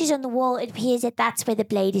notches on the wall. It appears that that's where the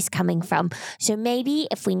blade is coming from. So maybe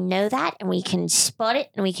if we know that and we can spot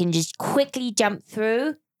it and we can just quickly jump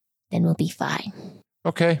through, then we'll be fine.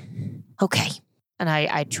 Okay. Okay. And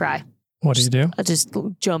I try. What do you do? I'll just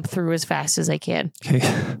jump through as fast as I can.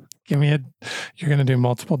 Okay. You're going to do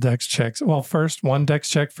multiple dex checks. Well, first, one dex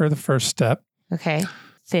check for the first step. Okay.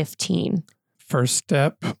 15. First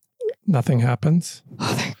step, nothing happens.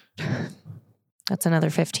 That's another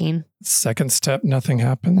 15. Second step, nothing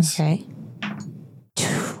happens. Okay.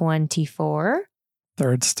 24.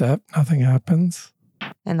 Third step, nothing happens.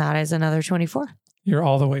 And that is another 24. You're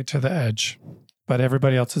all the way to the edge, but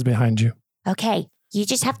everybody else is behind you. Okay. You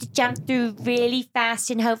just have to jump through really fast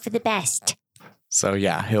and hope for the best. So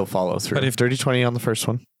yeah, he'll follow through. But if- Dirty 20 on the first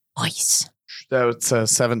one. Nice. That's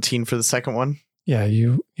 17 for the second one. Yeah,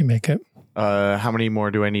 you make it. How many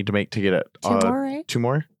more do I need to make to get it? 2 more, right? 2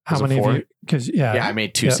 more? How Was it many 4? of you? Because Yeah, I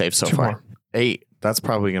made 2 Yeah, saves so 2 far. more. 8. That's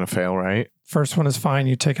probably going to fail, right? First one is fine.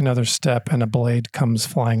 You take another step and a blade comes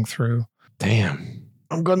flying through. Damn.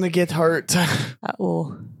 I'm going to get hurt.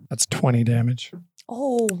 Oh. That's 20 damage.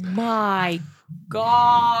 Oh my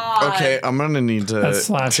God. Okay, I'm going to need to That's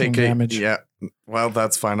slashing take damage. Yeah. Well,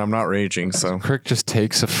 that's fine. I'm not raging, so Crick just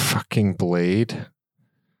takes a fucking blade.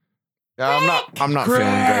 I'm not feeling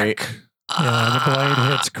great. Yeah, the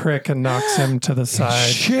blade hits Crick and knocks him to the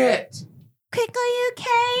side. Shit. Crick, are you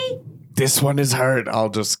okay? This one is hurt. I'll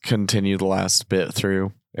just continue the last bit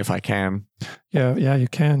through if I can. Yeah, you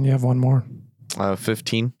can. You have one more.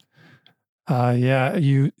 15. Yeah,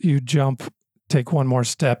 you jump, take one more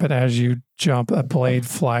step, and as you jump, a blade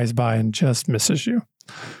flies by and just misses you.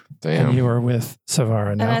 Damn. And you are with Savara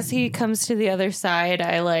And now. as he comes to the other side,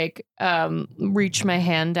 I reach my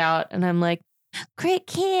hand out and I'm like, Crick,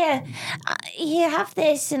 here. Here, have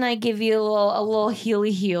this. and I give you a little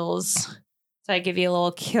healy heals. So I give you a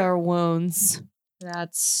little cure wounds.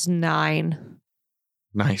 That's 9.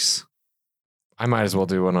 Nice. I might as well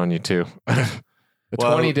do one on you too.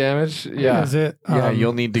 Well, 20 damage. Yeah. Is it? Yeah,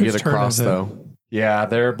 you'll need to whose get turn across is it? though. Yeah,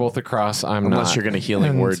 they're both across. I'm Unless not. you're going to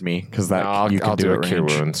healing And- word me, because that No, you can I'll do do it a cure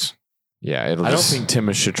range. wounds. Yeah, it'll I don't just, think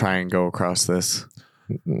Timus should try and go across this.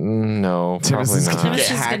 No, Timus probably is not. gonna Timus get is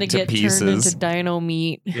hacked going to to get turned pieces. into dino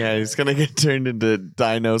meat. Yeah, he's gonna get turned into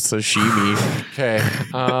dino sashimi.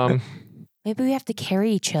 Okay. Maybe we have to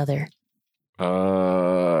carry each other. Get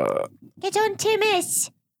on,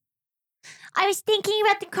 Timus. I was thinking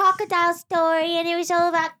about the crocodile story, and it was all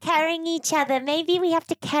about carrying each other. Maybe we have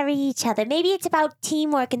to carry each other. Maybe it's about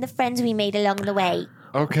teamwork and the friends we made along the way.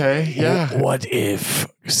 Okay, yeah. What if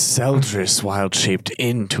Seldris wild shaped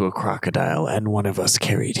into a crocodile and one of us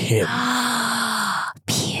carried him?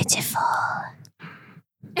 Beautiful.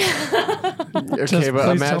 Okay, Just but please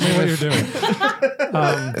imagine tell me what if- you're doing.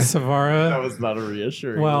 Savara. That was not a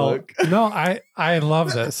reassuring Well, look. no, I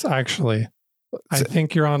love this, actually. I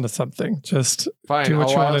think you're onto something. Just Fine, do what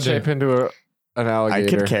I'll you wanna wild shape do. into an I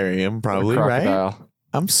alligator. could carry him probably, or a right? crocodile.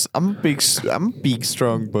 I'm a big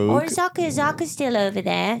strong Or boog. Zaka's still over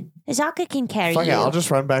there. Zaka can carry Fuck it, you. I'll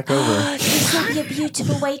just run back over. This would be a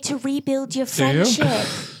beautiful way to rebuild your Do you? friendship.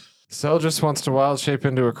 Sel just wants to wild shape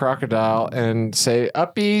into a crocodile and say,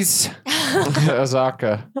 uppies,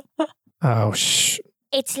 Azaka. oh shh.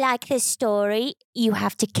 It's like the story you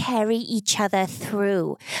have to carry each other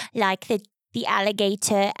through, like the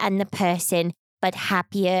alligator and the person, but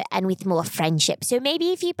happier and with more friendship. So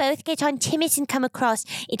maybe if you both get on Timus and come across,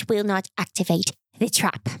 it will not activate the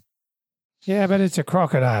trap. Yeah, but it's a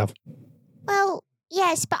crocodile. Well,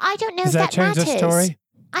 yes, but I don't know Does if that that change matters. the story?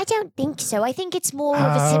 I don't think so. I think it's more of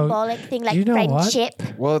a Oh, symbolic thing, like you know what? friendship.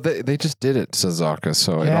 Well, they just did it, Sazaka,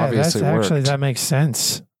 so it Yeah, obviously that's actually worked. that makes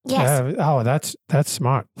sense. Yes, Yeah, oh, that's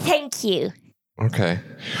smart. thank you. Okay.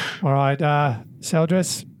 All right,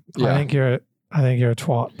 Seldris. Yeah. I think you're a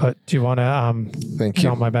twat, but do you want to Thank get you.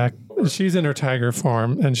 on my back? She's in her tiger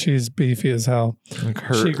form and she's beefy as hell. Like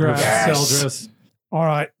her- She grabs Yes. Seldris. All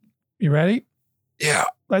right, you ready? Yeah.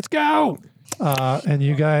 Let's go. And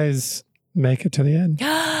you guys make it to the end.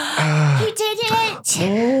 You did it!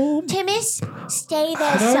 Oh, Timus, stay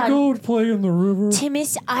there, can I son. go play in the river?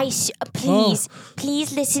 Timus,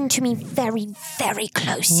 please listen to me very, very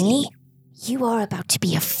closely. You are about to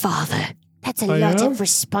be a father. That's a lot of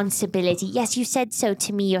responsibility. Yes, you said so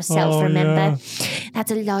to me yourself, remember? Yeah.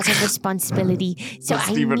 That's a lot of responsibility. So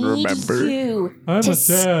I need you to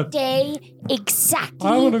stay exactly.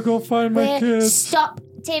 I want to go find my kids. Stop,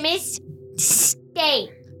 Timmys. Stay.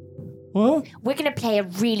 What? We're going to play a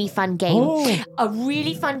really fun game. A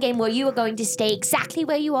really fun game where you are going to stay exactly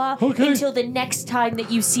where you are until the next time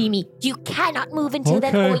that you see me. You cannot move until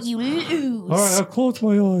then or you lose. All right, I'll close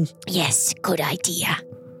my eyes. Yes, good idea.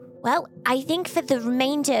 Well, I think for the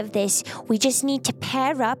remainder of this, we just need to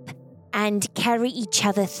pair up and carry each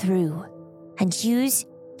other through and use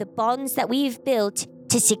the bonds that we've built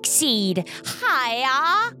to succeed.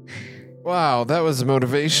 Hiya! Wow, that was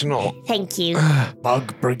motivational. Thank you.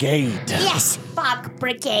 Bug Brigade. Yes, Bug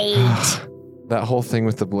Brigade. That whole thing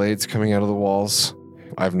with the blades coming out of the walls,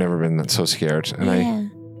 I've never been so scared.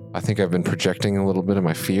 And I think I've been projecting a little bit of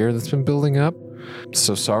my fear that's been building up.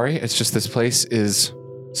 So sorry, it's just this place is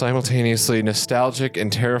simultaneously nostalgic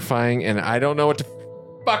and terrifying, and I don't know what to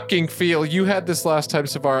fucking feel. You had this last time,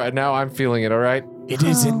 Savara, and now I'm feeling it, all right? It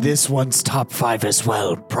is in this one's top 5 as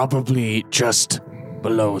well. Probably just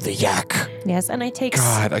below the yak. Yes, and I take...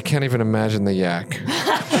 God, I can't even imagine the yak.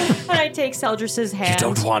 And I take Seldris's hand. You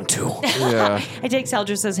don't want to. Yeah. I take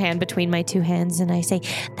Seldris's hand between my two hands and I say,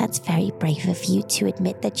 that's very brave of you to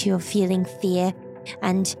admit that you're feeling fear.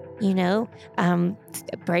 And, you know,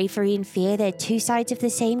 bravery and fear, they're two sides of the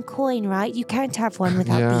same coin, right? You can't have one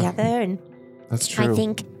without the other. And that's true. I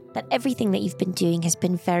think that everything that you've been doing has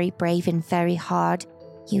been very brave and very hard.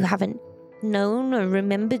 You haven't known or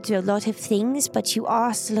remembered a lot of things, but you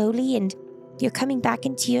are slowly, and you're coming back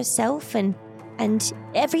into yourself, and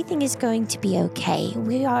everything is going to be okay.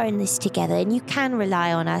 We are in this together, and you can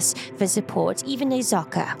rely on us for support, even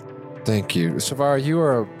Izaka. Thank you. Savara, you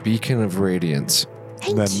are a beacon of radiance.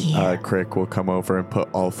 Thank you. Crick will come over and put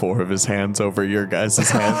all 4 of his hands over your guys'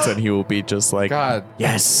 hands, and he will be just like, God.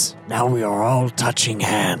 Yes, now we are all touching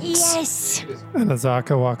hands. Yes. And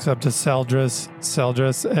Azaka walks up to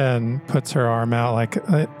Seldris, and puts her arm out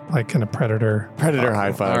like in a predator. Predator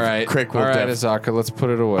high five. All right, Crick will Azaka, let's put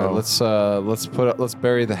it away. Oh. Let's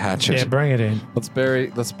bury the hatchet. Yeah, bring it in. Let's bury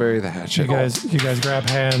the hatchet. You guys grab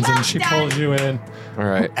hands, and she pulls you in. All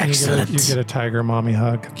right. Excellent. You get a tiger mommy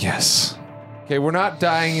hug. Yes. Okay, we're not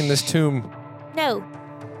dying in this tomb. No.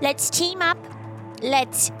 Let's team up.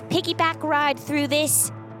 Let's piggyback ride through this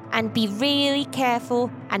and be really careful,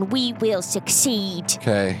 and we will succeed.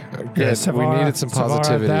 Okay, good. Yeah, Savara, we needed some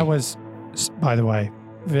positivity. Savara, that was, by the way,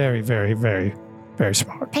 very, very, very, very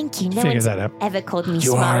smart. Thank you. No Figure one's that out. ever called me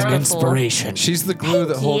You smart are an before. inspiration. She's the glue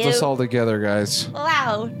that holds us you. all together, guys.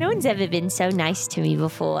 Wow, no one's ever been so nice to me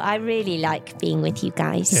before. I really like being with you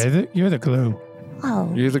guys. Yeah, you're the glue.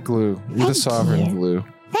 Oh, You're the glue. You're the Thank sovereign you. glue.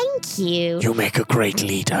 thank you. You make a great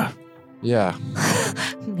leader. Yeah.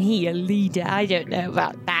 Me, a leader. I don't know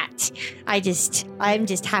about that. I'm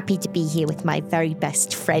just happy to be here with my very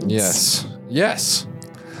best friends. Yes.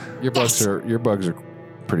 Your bugs are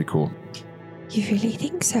pretty cool. You really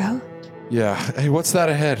think so? Yeah. Hey, what's that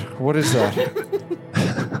ahead? What is that?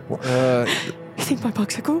 you think my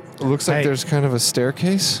bugs are cool? It looks like Hey. there's kind of a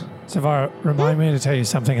staircase. Savara, remind me to tell you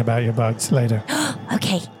something about your bugs later.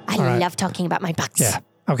 Okay, I All right. love talking about my bugs. Yeah.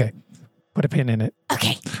 Okay. Put a pin in it.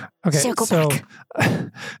 Okay. Okay. Circle so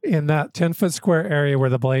back. in that 10-foot square area where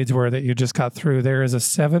the blades were that you just got through, there is a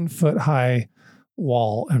 7-foot high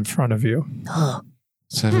wall in front of you.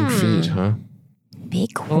 7 feet, huh?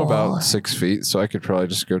 Big I'm wall. about 6 feet, so I could probably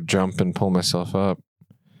just go jump and pull myself up.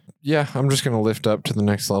 Yeah, I'm just going to lift up to the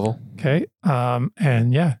next level. Okay.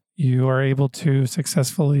 And yeah, you are able to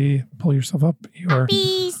successfully pull yourself up. You are,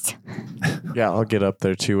 Beast. Yeah, I'll get up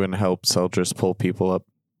there too and help Seldris pull people up.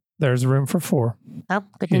 there's room for 4. Oh,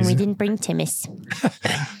 good thing we Easy. didn't bring Timus.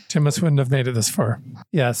 Timus wouldn't have made it this far.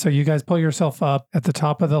 Yeah, so you guys pull yourself up. At the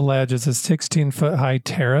top of the ledge is a 16-foot high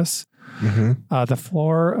terrace, the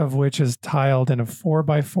floor of which is tiled in a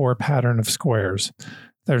 4x4 pattern of squares.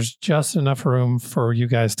 There's just enough room for you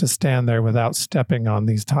guys to stand there without stepping on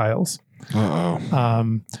these tiles.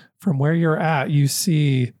 Uh-oh. From where you're at, you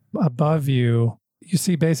see above you, you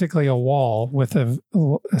see basically a wall with a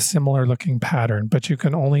similar looking pattern, but you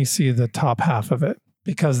can only see the top half of it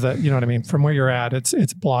because you know what I mean? From where you're at,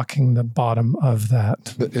 it's blocking the bottom of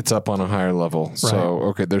that. It's up on a higher level. So,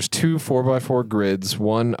 okay, there's 2 4x4 grids,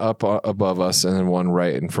 one up above us and then one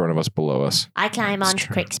right in front of us below us. I climb onto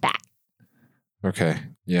true. Crick's back. Okay.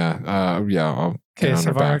 Yeah. I'll get Okay, on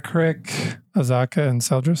her Savara, back. Crick, Azaka, and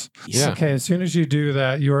Seldris. Yeah. Okay, as soon as you do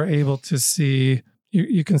that, you are able to see,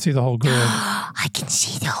 you can see the whole grid. I can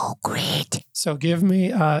see the whole grid. So give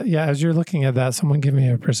me, as you're looking at that, someone give me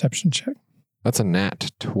a perception check. That's a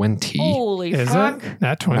nat 20. Holy Is fuck. it?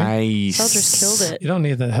 Nat 20. Nice. Seldris killed it. You don't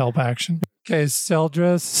need the help action. Okay,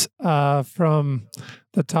 Seldris, from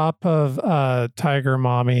the top of Tiger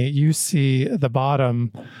Mommy, you see the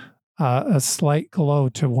bottom, a slight glow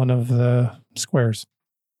to one of the squares.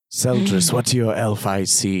 Seldris, what do your elf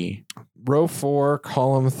eyes see? Row 4,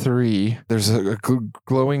 column 3. There's a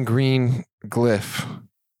glowing green glyph.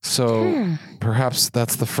 So perhaps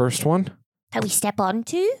that's the first one? That we step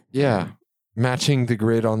onto? Yeah. Matching the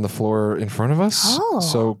grid on the floor in front of us. Oh.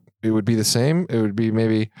 So it would be the same. It would be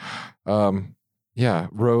maybe,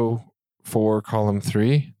 row 4, column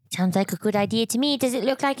 3. Sounds like a good idea to me. Does it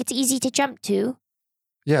look like it's easy to jump to?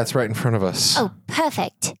 Yeah, it's right in front of us. Oh,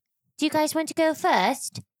 perfect. Do you guys want to go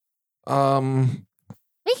first?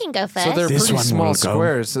 We can go first. So they're This pretty one small will go.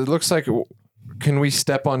 squares. It looks like, can we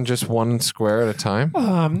step on just one square at a time?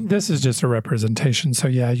 This is just a representation. So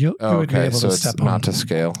yeah, you would be able so to it's step on. not to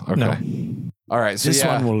scale. Okay. No. All right. So This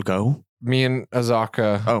one will go. me and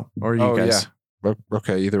Azaka. Oh, or you guys. Yeah.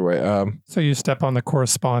 Okay. Either way. So you step on the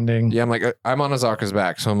corresponding. Yeah. I'm like, I'm on Azaka's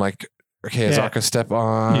back. So I'm like, okay, Yeah. Azaka, step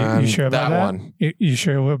on You sure about that? one. You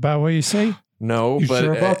sure about what you say? No, You but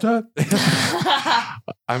sure about that?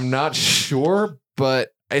 I'm not sure, but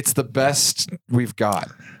it's the best we've got.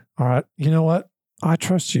 All right. You know what? I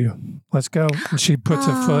trust you. Let's go. And she puts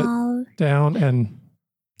a foot Oh. down, and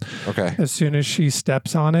Okay. as soon as she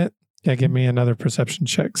steps on it, yeah, give me another perception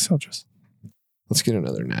check. So just Let's get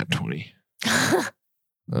another nat 20.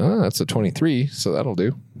 That's a 23, so that'll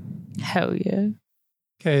do. Hell yeah.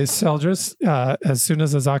 okay, Seldris. As soon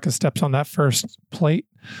as Azaka steps on that first plate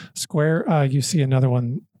square, you see another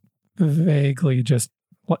one vaguely just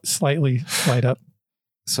slightly light up.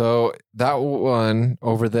 So that one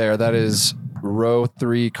over there, that is row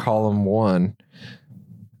 3, column 1.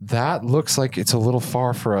 That looks like it's a little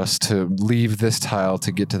far for us to leave this tile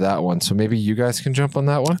to get to that one. So maybe you guys can jump on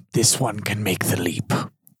that one? This one can make the leap.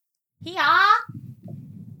 Yeah.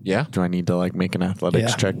 Yeah? Do I need to like make an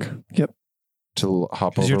athletics Yeah. check? To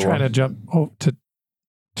hop over Because you're trying to one. jump to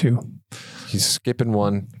 2. He's skipping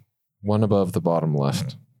one above the bottom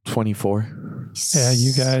left. 24. Yeah,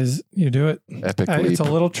 you guys, you do it. Epic leap. It's a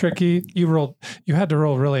little tricky. You had to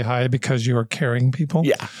roll really high because you were carrying people.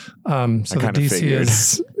 Yeah. So the kinda DC figured.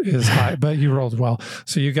 is high, but you rolled well.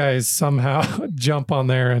 So you guys somehow jump on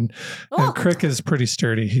there, and Crick is pretty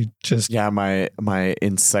sturdy. He just Yeah, my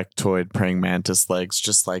insectoid praying mantis legs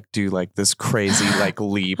just like do like this crazy like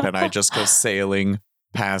leap, and I just go sailing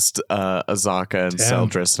past Azaka and Damn.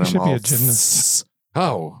 Seldris, You and should I'm be all a gymnast.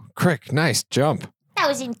 Oh, Crick, nice jump. That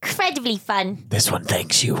was incredibly fun. This one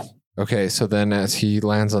thanks you. Okay, so then as he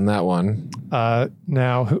lands on that one,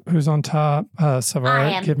 now who's on top? I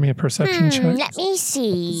Savara, am. give me a perception check. Let me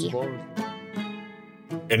see.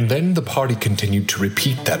 And then the party continued to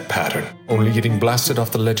repeat that pattern, only getting blasted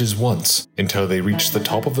off the ledges once, until they reached the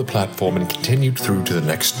top of the platform and continued through to the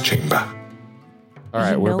next chamber. all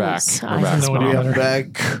right, we're back. knows? We're I back. No one better.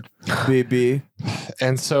 back, baby.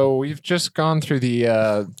 And so we've just gone through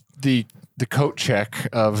the coat check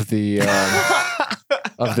of the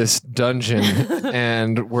of this dungeon,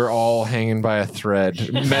 and we're all hanging by a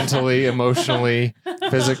thread, mentally, emotionally,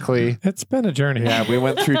 physically. It's been a journey. Yeah, we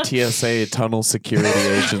went through TSA, Tunnel Security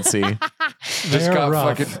Agency. Just They're got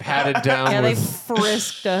rough. fucking patted down Yeah, they with.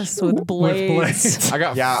 frisked us with blades. blades. I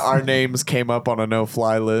got Yeah, our names came up on a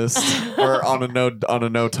no-fly list or on a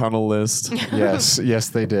no tunnel list. yes,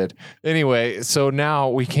 they did. Anyway, so now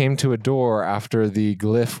we came to a door after the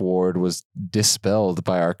glyph ward was dispelled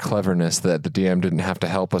by our cleverness that the DM didn't have to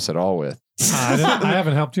help us at all with. I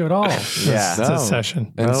haven't helped you at all. Yeah. This No.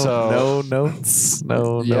 session. And no notes,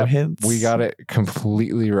 no Yep, hints. we got it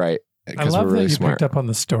completely right I because love we're really that you smart. picked up on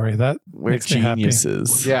the story. That We're makes me happy.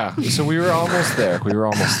 geniuses. Yeah, so we were almost there. It's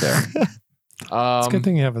It's a good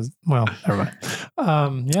thing you have never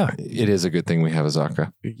mind. Yeah. It is a good thing we have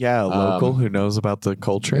Azaka. Yeah, a local who knows about the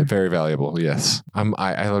culture. Very valuable. Yes.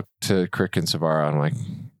 I look to Crick and Savara. I'm like,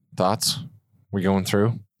 thoughts? We going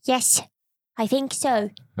through? Yes, I think so.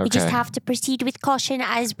 We just Okay. have to proceed with caution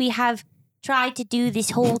as we have tried to do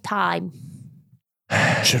this whole time.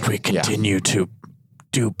 Should we continue to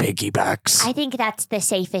do piggybacks? I think that's the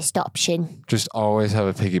safest option. Just always have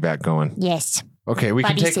a piggyback going. Yes, Okay, we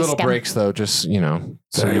can Buddy take little system. breaks though, just so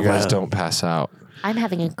Very you guys well. don't pass out. I'm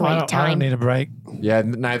having a I great don't, I time. don't need a break. Yeah,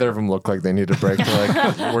 neither of them look like they need a break. They're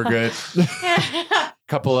like, we're good.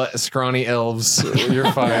 Couple of scrawny elves.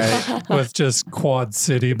 You're fine. With just Quad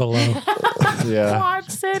City below. Yeah.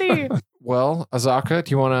 Quad City. Well, Azaka,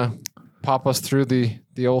 do you want to pop us through the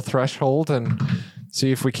old threshold and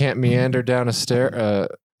see if we can't meander down a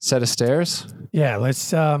set of stairs? Yeah, let's.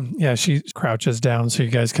 She crouches down so you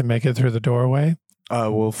guys can make it through the doorway.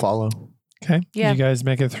 We'll follow. Okay. Yeah. You guys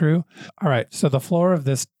make it through. All right. So the floor of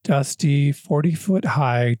this dusty, 40-foot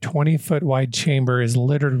high, 20-foot wide chamber is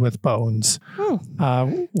littered with bones.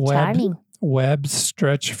 Webs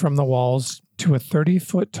stretch from the walls to a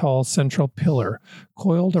 30-foot tall central pillar,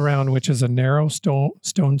 coiled around which is a narrow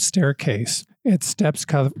stone staircase. Its steps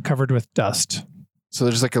covered with dust. So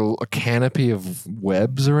there's like a canopy of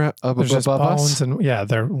webs around There's just above bones us? and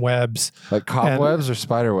they're webs. Like cobwebs or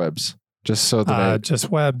spider webs? Just so that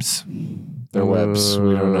just webs. they're webs.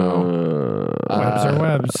 We don't know. Webs are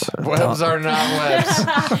webs. Webs are not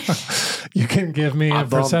webs. You can give me I a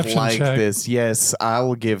perception don't like check. this. Yes,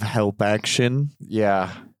 I'll give help action.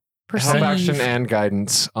 Yeah. Help action and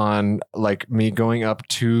guidance on like me going up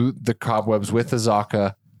to the cobwebs with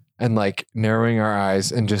Azaka and like narrowing our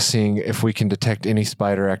eyes and just seeing if we can detect any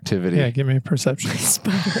spider activity. Yeah, give me a perception.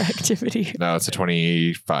 Spider activity. No, it's a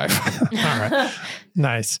 25. All right.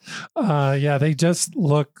 Nice. They just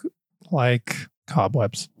look like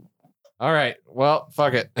cobwebs. All right. Well,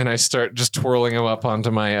 fuck it. And I start just twirling them up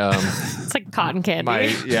onto my It's like cotton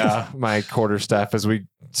candy. my quarterstaff as we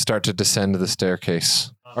start to descend the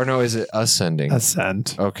staircase. Or no, is it ascending?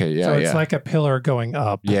 Ascend. Okay, yeah, So it's like a pillar going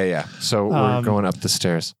up. Yeah. So we're going up the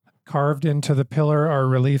stairs. Carved into the pillar are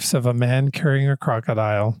reliefs of a man carrying a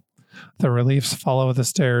crocodile. The reliefs follow the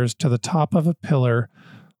stairs to the top of a pillar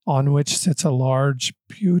on which sits a large,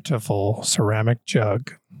 beautiful ceramic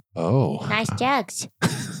jug. Oh. Nice jugs.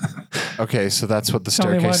 Okay, so that's what the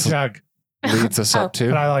Only one staircase jug, leads us up but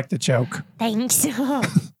to. I like the joke. Thanks. How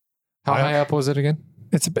high up was it again?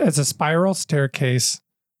 It's a spiral staircase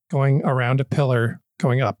going around a pillar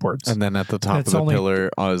going upwards. And then at the top of It's the only- pillar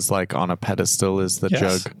is like on a pedestal is the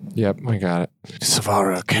Yes. jug. Yep, I got it.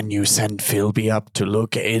 Savara, can you send Philby up to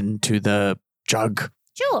look into the jug?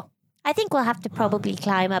 Sure. I think we'll have to probably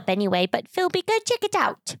climb up anyway, but Philby, go check it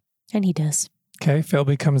out. And he does. Okay,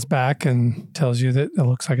 Philby comes back and tells you that it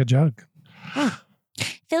looks like a jug.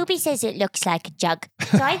 Philby says it looks like a jug.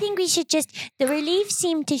 So I think we should the relief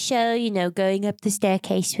seemed to show, going up the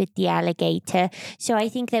staircase with the alligator. So I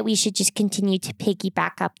think that we should just continue to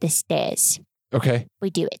piggyback up the stairs. Okay, We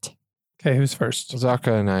do it. Okay, who's first?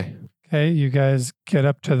 Zaka and I. Okay, you guys get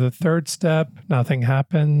up to the third step. Nothing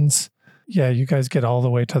happens. Yeah, you guys get all the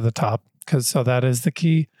way to the top so that is the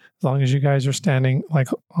key. As long as you guys are standing like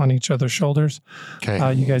on each other's shoulders,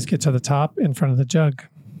 Okay, you guys get to the top in front of the jug.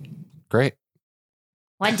 great.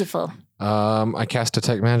 Wonderful. I cast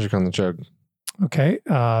Detect Magic on the jug. Okay,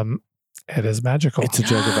 it is magical. It's a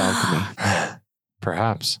jug of alchemy.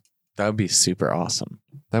 Perhaps. That would be super awesome.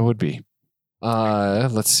 That would be.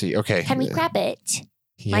 Let's see. Okay. Can we grab it?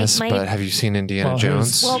 Yes, my- but have you seen Indiana Well,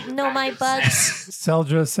 Jones? Well, no, my bugs.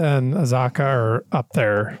 Seldris and Azaka are up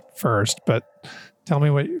there first, but tell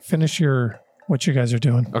me what you guys are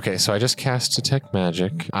doing. Okay, so I just cast Detect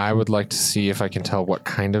Magic. I would like to see if I can tell what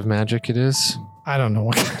kind of magic it is. I don't know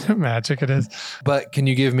what kind of magic it is. But can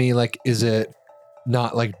you give me, like, is it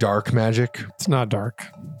not like dark magic? It's not dark.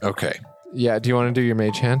 Okay. Yeah, do you want to do your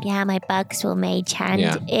mage hand? Yeah, my bugs will mage hand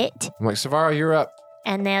Yeah. it. I'm like, Savara, you're up.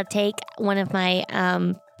 And they'll take one of my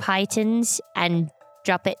pythons and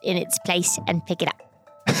drop it in its place and pick it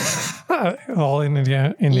up. All in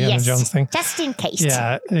Indiana Yes. Jones thing. Just in case.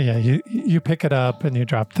 Yeah. You pick it up and you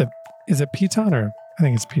drop is it piton or I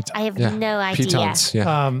think it's piton. I have Yeah. no idea. Pitons,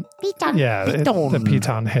 yeah. Piton. Yeah, the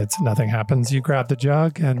piton hits, nothing happens. You grab the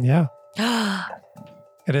jug and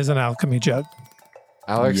it is an alchemy jug.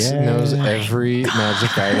 Alex Yeah. knows every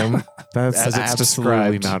magic item. That's As it's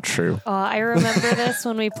absolutely described. not true. Oh, I remember this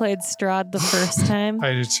when we played Strahd the first time.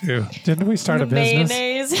 I do too. Didn't we start a The business?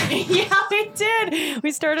 mayonnaise. Yeah, we did.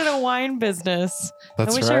 We started a wine business.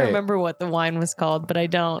 That's I wish right. I remember what the wine was called, but I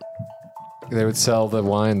don't. They would sell the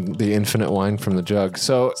wine, the infinite wine from the jug.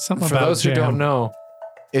 So Something for about those who jam. don't know,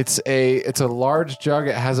 it's a large jug.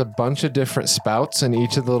 It has a bunch of different spouts, and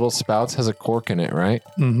each of the little spouts has a cork in it, right?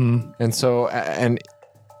 Mm-hmm. And so, and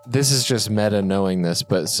this is just meta knowing this,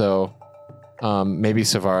 but so maybe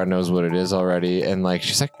Savara knows what it is already, and like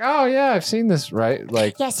she's like, oh yeah, I've seen this, right?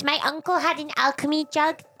 Like, Yes, my uncle had an alchemy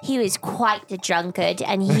jug. He was quite the drunkard,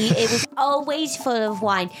 and it was always full of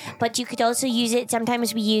wine. But you could also use it.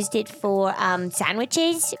 Sometimes we used it for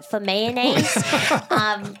sandwiches, for mayonnaise.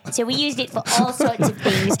 So we used it for all sorts of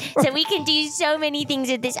things. So we can do so many things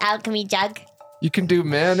with this alchemy jug. You can do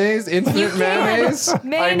mayonnaise, infinite mayonnaise.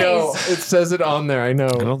 I know. It says it on there. I know.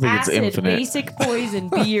 I don't think Acid, it's infinite. basic poison,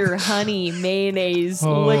 beer, honey, mayonnaise,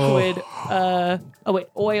 liquid,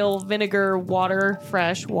 oil, vinegar, water,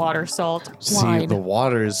 fresh, water, salt, See, wine. the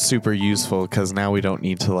water is super useful because now we don't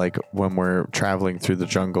need to, like, when we're traveling through the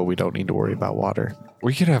jungle, we don't need to worry about water.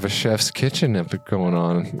 We could have a chef's kitchen epic going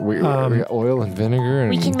on. We got oil and vinegar. And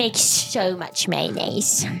We can make so much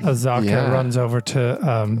mayonnaise. Azaka runs over to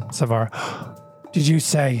Savar. Did you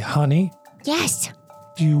say honey? Yes.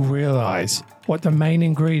 Do you realize what the main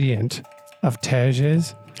ingredient of Tej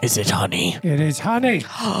is? Is it honey? It is honey.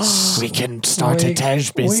 We can start a Tej We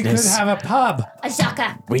could business. have a pub.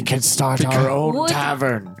 Azaka, We can start our own Would-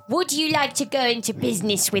 tavern. would you like to go into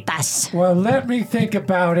business with us? Well, let me think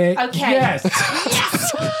about it. Okay. Yes.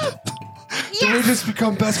 Yes. Did we just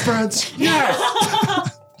become best friends? Yes.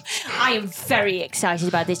 I am very excited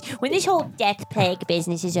about this. When this whole death plague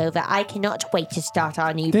business is over, I cannot wait to start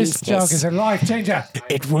our new This business. jug is a life changer.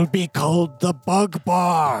 It will be called the Bug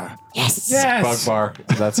Bar. Yes. Yes. Bug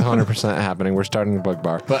bar. That's 100% happening. We're starting the bug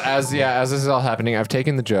bar. But as this is all happening, I've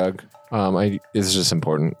taken the jug. It's just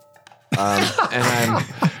important. And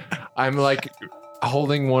I'm like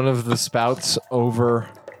holding one of the spouts over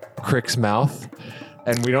Crick's mouth,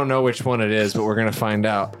 and we don't know which one it is, but we're gonna find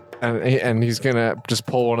out. And he's gonna just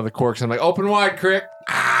pull one of the corks. And I'm like, open wide, Crick.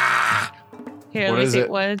 Here, What let me is see. it?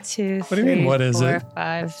 1, 2, 3, What do you mean, what is 4, it?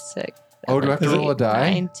 5, 6. Oh, do I have to 7, roll a 8, die?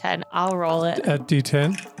 9, 10. I'll roll it. At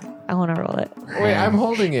D10. I want to roll it. Wait, I'm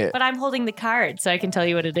holding it. But I'm holding the card, so I can tell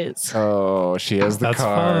you what it is. Oh, she has the That's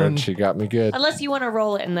card. fun. She got me good. Unless you want to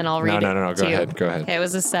roll it, and then I'll read it. No. Go to you. ahead. Go ahead. Okay, it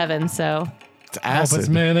was a 7, so. It's Oh, but it's acid.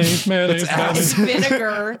 mayonnaise. It's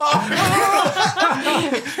vinegar.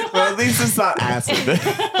 Well, at least it's not acid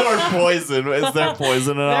or poison. Is there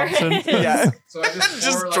poison an option? is. Yeah. So I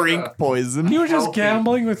Just drink poison. You were just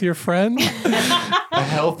gambling with your friend? a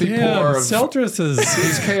healthy Damn, pour of. Seldris is...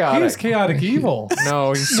 He's chaotic. He is chaotic evil.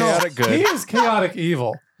 No, he's chaotic He good. is chaotic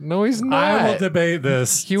evil. No, he's not. I will debate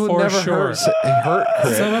this He would for never sure. hurt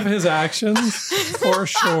Crick. Some of his actions, for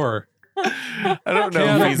sure. I don't know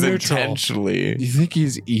Chaotic if he's neutral. intentionally. You think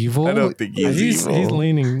he's evil? I don't think he's evil. He's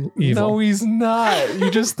leaning evil. No, he's not.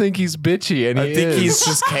 You just think he's bitchy, and I he think is. he's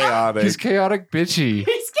just chaotic. He's chaotic bitchy.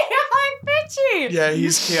 He's chaotic bitchy. Yeah,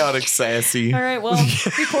 he's chaotic sassy. All right, well,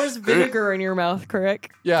 he pours vinegar in your mouth, correct?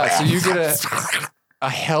 Yeah, so you get a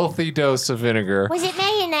healthy dose of vinegar. Was it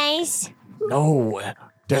mayonnaise? No.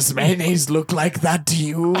 Does mayonnaise look like that to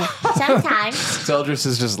you? Sometimes. Seldris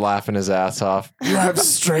is just laughing his ass off. You have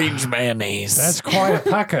strange mayonnaise. That's quite a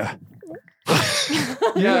pucker.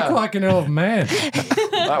 You look like an old man.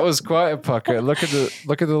 That was quite a pucker. Look at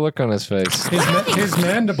the look on his face. His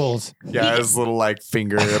mandibles. Yeah, his little like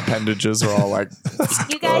finger appendages are all like.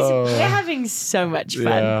 You guys, we're having so much fun.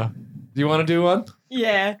 Yeah. Do you want to do one?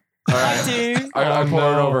 Yeah, I do. I pour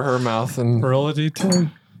it no. over her mouth and. Roll a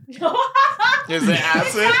D10. Is it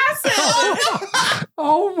acid?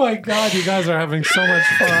 Oh my god, you guys are having so much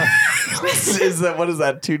fun. Is that what is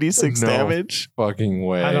that? 2d6 No. damage? Fucking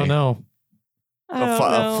way. I don't know. I don't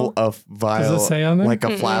know. A vial, Does it say on there? like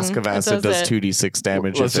a flask of It acid does does it. 2d6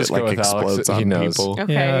 damage Let's if just it go like with Alex. explodes He on knows. people.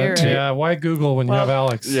 Okay, yeah, you're right. yeah. Why Google when you have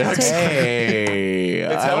Alex? Yeah. Hey, I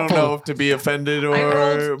don't helpful. know if to be offended I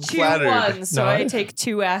or rolled 2 flattered. 1s, so No. I take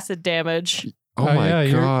 2 acid damage. Oh my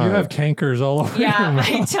yeah, god. you have cankers all over Yeah, your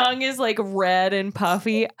my mouth. tongue is like red and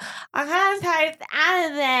puffy. I can't taste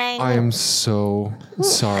anything. I am so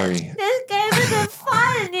sorry. This game isn't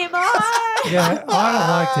fun anymore. Yeah, I don't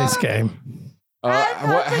like this game. I'm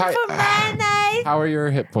looking for mayonnaise. how are your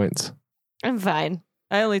hit points? I'm fine.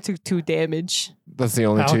 I only took 2 damage. That's the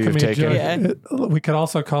only 2 you've taken. jug. We could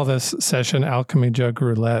also call this session Alchemy Jug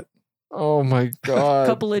Roulette. Oh my A god.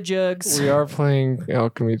 couple of jugs. We are playing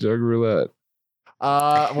Alchemy Jug Roulette. Well,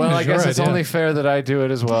 I It's your guess it's idea. only fair that I do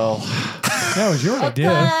it as well. That was your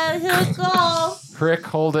idea. Let's go. Crick,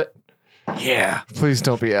 hold it. Yeah. Please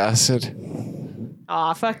don't be acid.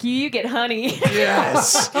 Aw, fuck you. You get honey.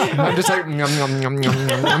 Yes. I'm just like, yum, yum, yum, yum,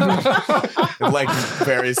 yum. It like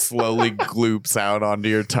very slowly gloops out onto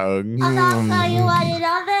your tongue. Azaka, you want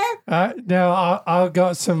another? Now, I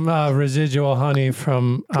got some residual honey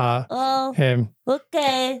from Oh, him.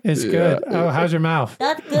 okay. It's good. Oh, how's your mouth?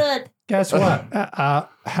 Not good. Guess what?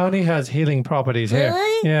 Honey has healing properties here.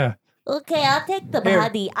 Really? Yeah. Okay, I'll take the Here.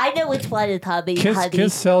 honey. I know which one is honey. Kiss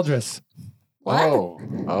Seldris.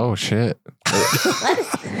 Oh shit.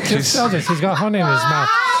 Kiss Seldris. He's got honey in his mouth.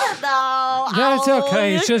 No. Yeah, it's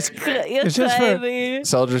okay. It's just for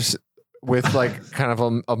Seldris with like kind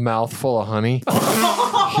of a mouthful of honey.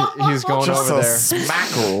 He's going Just over a there.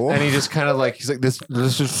 smackle. And he just kind of like, he's like, this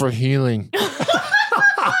is for healing.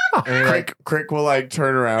 Crick will like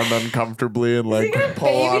turn around uncomfortably and like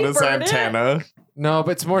pull on his antenna. No,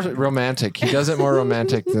 but it's more romantic. He does it more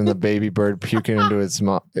romantic than the baby bird puking into its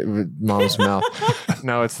mom's mouth.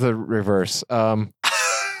 No, it's the reverse.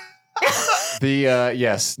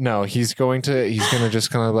 Yes, no, he's gonna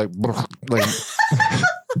just kind of like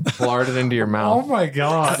blart it into your mouth. Oh my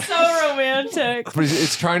God. So romantic. But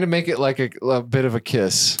it's trying to make it like a bit of a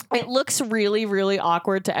kiss. It looks really, really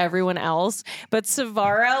awkward to everyone else, but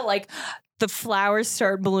Savara, like, the flowers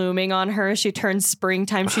start blooming on her. She turns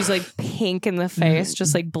springtime. She's like pink in the face,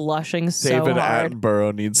 just like blushing so David hard.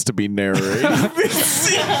 Attenborough needs to be narrating this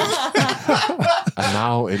scene. And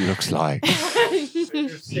now it looks like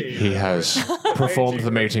he has performed the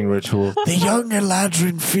mating ritual. The young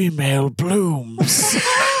Eladrin female blooms.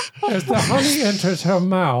 As the honey enters her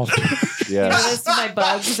mouth. You notice my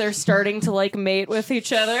bugs are starting to like mate with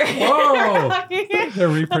each other. Whoa! They're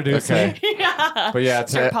reproducing. Okay. Yeah. But yeah,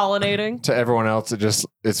 Start pollinating. to everyone else,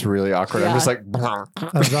 it's really awkward. I'm Yeah. just like,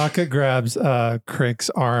 Azaka grabs Crick's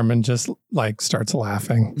arm and just like starts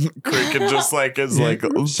laughing. Crick and just like is like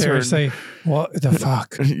Seriously, what the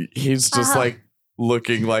fuck? He's just like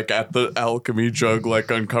looking like at the alchemy jug,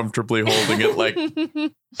 like uncomfortably holding it, like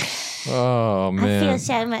oh I feel man.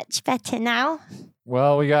 so much better now.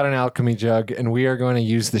 Well, we got an alchemy jug, and we are going to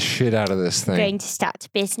use the shit out of this thing. Going to start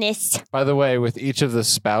business. By the way, with each of the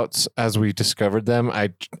spouts, as we discovered them,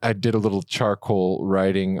 I did a little charcoal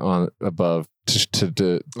writing on above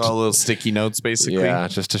to all little sticky notes, basically. yeah,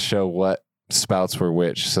 just to show what spouts were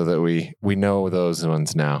which, so that we know those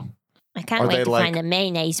ones now. I can't Are wait they to like- find a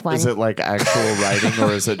mayonnaise one. Is it like actual writing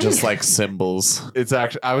or is it just like symbols? It's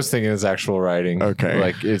actually I was thinking it's actual writing. Okay.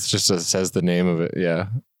 like it's just says the name of it. Yeah.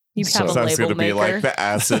 You So- have a Sounds label gonna be maker. like the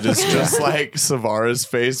acid is just like Savara's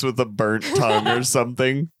face with a burnt tongue or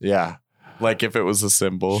something. Yeah. Like if it was a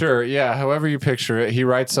symbol. Sure. Yeah. However you picture it, he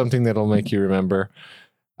writes something that'll make you remember,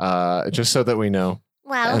 just so that we know.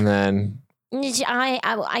 well, And then,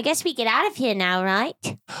 I guess we get out of here now,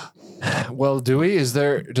 right? well, do we? Does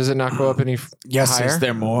it not go up any Yes, higher? is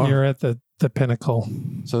there more? You're at the pinnacle.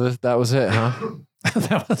 So that was it, huh?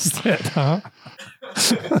 That was it, huh?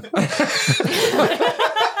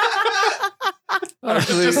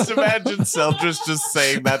 Actually, just imagine Seldris just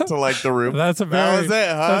saying that to like the room. That's a That very was it,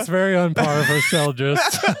 huh? that's very on par for Seldris.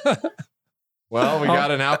 Well, we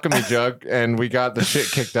got an alchemy jug, and we got the shit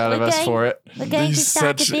kicked out of We're us going- for it. We're going to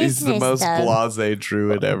start a business, he's the most though. blasé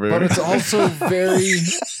druid ever. But it's also very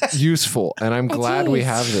useful, and I'm It glad we is.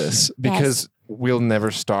 have this because we'll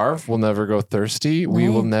never starve, we'll never go thirsty, we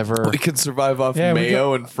will never. we can survive off Yeah, we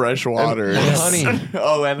mayo and fresh water. and honey.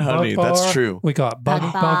 Oh, and honey. Bug That's bar. true. We got bug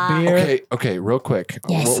Bug bug bar. beer. Okay, real quick.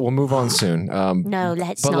 Yes. We'll move on soon. No,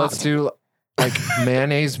 let's But not. let's do like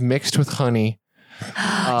mayonnaise mixed with honey.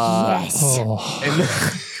 yes, Oh. And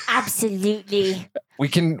absolutely. we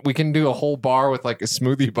can do a whole bar with like a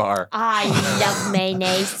smoothie bar. I love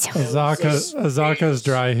mayonnaise. Azaka's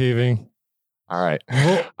dry heaving. All right.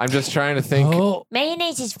 I'm just trying to think. Oh,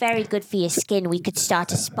 Mayonnaise is very good for your skin. We could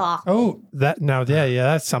start a spa.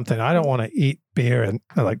 that's something. I don't want to eat beer and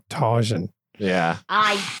like Taj. Yeah.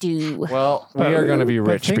 I do. Well, we are going to be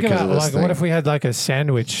rich think because about, of this like, thing. what if we had like a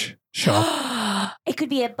sandwich shop? It could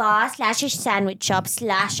be a bar / a sandwich shop /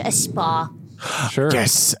 a spa. Sure.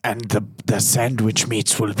 Yes, and the sandwich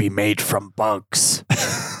meats will be made from bugs.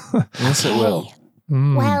 Yes, it will.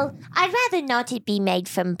 Mm. Well, I'd rather not it be made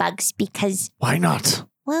from bugs because, Why not?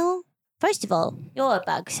 well, first of all, you're a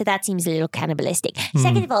bug, so that seems a little cannibalistic.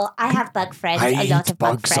 Second of all, I have bug friends, I a lot eat of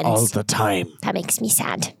bug bugs friends. all the time. That makes me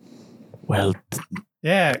sad. Well,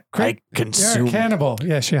 Yeah, I Crick, you're consume a cannibal.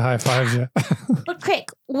 Yeah, she high fives you. But Crick,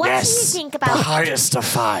 what do you yes, think the about highest of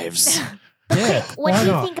fives. Yeah, what why do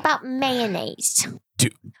you not? think about mayonnaise?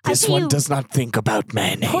 This see one you does not think about Put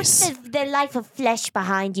mayonnaise. the life of flesh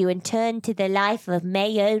behind you and turn to the life of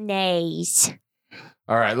mayonnaise.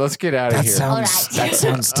 All right, let's get out of That here. sounds All right. that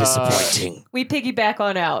sounds disappointing. We piggyback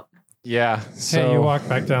on out. Yeah. So Okay, you walk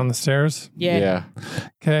back down the stairs. Yeah.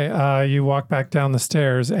 Okay, you walk back down the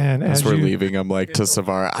stairs, and As as we're you, leaving, I'm like to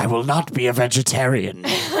Savara, I will not be a vegetarian.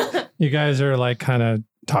 you guys are like kind of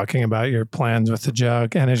talking about your plans with the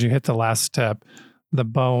jug, and as you hit the last step, the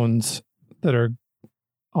bones that are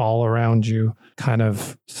all around you kind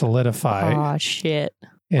of solidify Oh shit.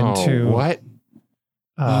 into what?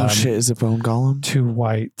 oh shit, is it Bone Golem? two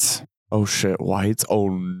whites. Oh shit, whites? Oh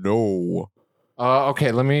no.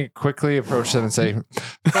 Okay, let me quickly approach them and say,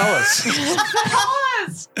 fellas,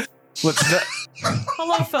 let's not,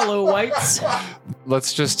 Hello, fellow whites.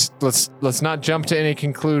 let's not jump to any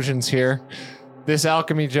conclusions here. This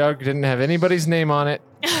alchemy jug didn't have anybody's name on it.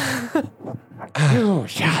 You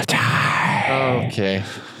shall die. Okay.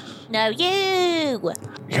 No, you.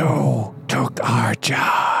 You took our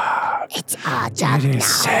job. It's our job It now. is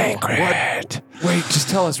sacred. Wait, just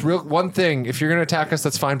tell us one thing. If you're going to attack us,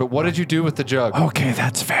 that's fine. But what did you do with the jug? Okay,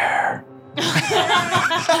 that's fair.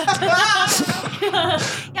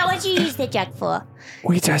 Now, what'd you use the jug for?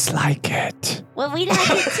 We just like it. Well, we like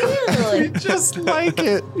it too. Just like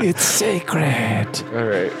it. It's sacred. All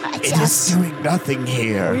right. It is doing nothing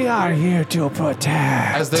here. We are here to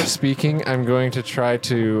protect. As they're speaking, I'm going to try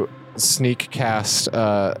to sneak cast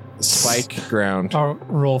spike ground. I'll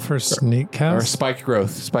roll for sneak Or cast. spike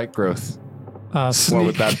growth. Sneak. What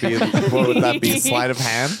would that be? What would that be? Sleight of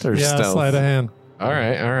hand or Yeah, stealth? sleight of hand. All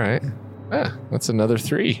right. Ah, that's another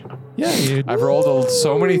 3. Yeah, you. I've rolled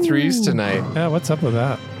so many 3s tonight. Yeah, what's up with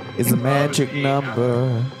that? Is a magic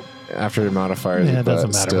number. After the modifiers, Yeah, it but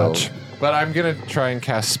doesn't matter still. much. But I'm gonna try and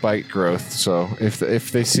cast spike growth. So if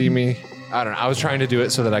they see me, I don't know. I was trying to do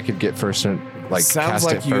it so that I could get first and Sounds cast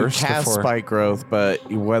like it you first cast before. spike growth, but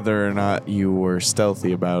whether or not you were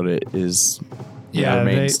stealthy about it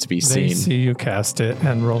remains to be They seen. see you cast it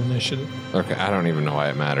and roll initiative. Okay, I don't even know why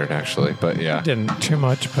it mattered actually, but yeah. Didn't too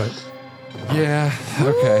much, but Yeah.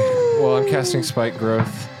 Okay. Well, I'm casting spike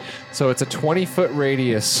growth, so it's a 20-foot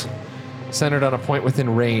radius centered on a point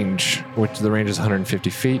within range, which the range is 150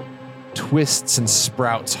 feet. Twists and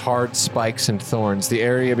sprouts hard spikes and thorns. The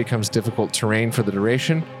area becomes difficult terrain for the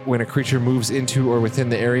duration. When a creature moves into or within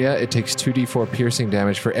the area, it takes 2d4 piercing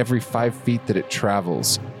damage for every 5 feet that it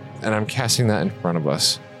travels. And I'm casting that in front of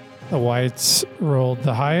us. the whites rolled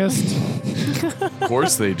the highest. Of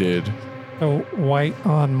course they did. The white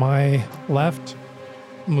on my left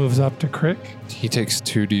moves up to Crick. He takes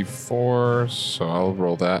 2d4, so I'll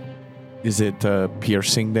roll that. Is it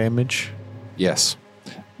piercing damage? Yes.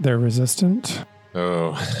 They're resistant.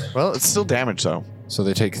 Oh. Well, it's still damage though. So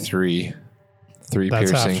they take 3 That's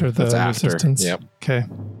piercing. after the That's after. resistance. Yep. Okay.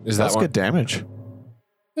 Is that That's one? good damage.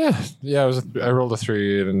 Yeah. I rolled a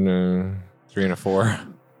 3 and 3 and a 4.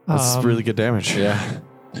 That's really good damage. Yeah.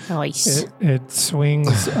 Nice. It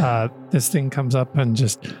swings. This thing comes up and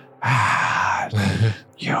just.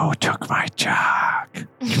 You took my jug.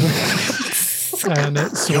 And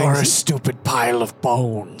it You're a swings. stupid pile of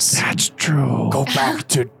bones. That's true. Go back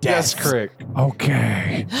to death. That's correct.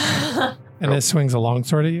 Okay. And it swings a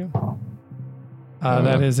longsword at you.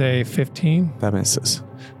 That is a 15. That misses.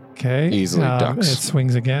 Okay. Easily ducks. It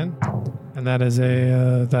swings again. And that is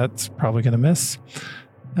that's probably going to miss.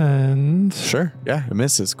 And Sure. Yeah, it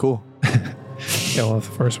misses. Cool. yeah, well, the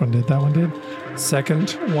first one did. That one did.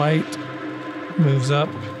 Second white moves up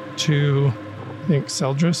to, I think,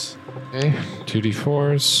 Seldris. Okay.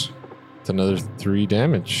 2d4s. It's another 3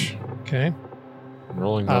 damage. Okay. I'm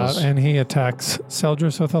rolling those. And he attacks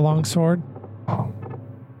Seldris with a longsword. Oh,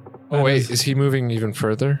 That wait. is- Is he moving even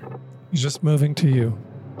further? He's just moving to you.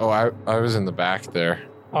 Oh, I was in the back there.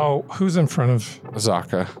 Oh, who's in front of?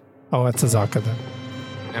 Azaka. Oh, it's Azaka then.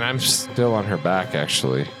 And I'm still on her back,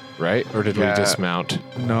 actually. Right? Or did we Yeah. dismount?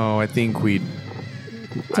 No, I think we.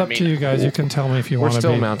 It's up to you guys. You can tell me if you We're want to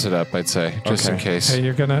still be. mounted up, I'd say, just in Okay. case. Okay,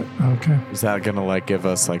 you're gonna. Okay. Is that gonna like give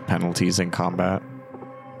us like penalties in combat?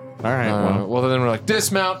 All right. Well, then we're like,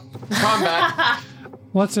 dismount, combat.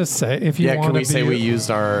 Let's just say if you Yeah. want Can to we be. say we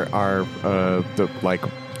used our the like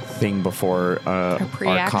thing before our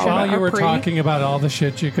pre-action. While combat? you were Pre- talking about all the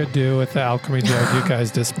shit you could do with the alchemy jug, you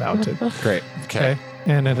guys dismounted. Great. Okay. Okay.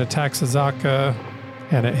 And it attacks Azaka,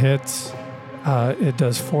 and it hits. It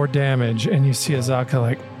does 4 damage, and you see Azaka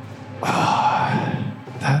like,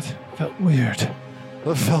 that felt weird.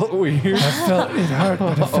 That felt weird. It hurt,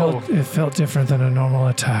 but it felt different than a normal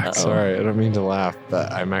attack. So Sorry, I don't mean to laugh,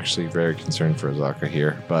 but I'm actually very concerned for Azaka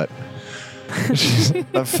here. But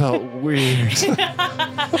that felt weird.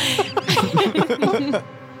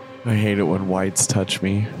 I hate it when whites touch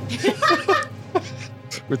me.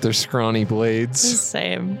 With their scrawny blades.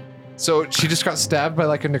 Same. So she just got stabbed by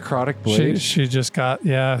like a necrotic blade. she just got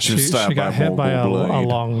She was stabbed she got by a hit by a Morgul blade.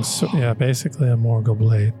 long basically a Morgul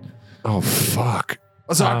blade. Oh fuck,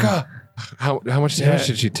 Azaka! How much damage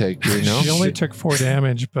did she take? Do you know? She only took 4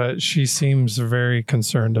 damage, but she seems very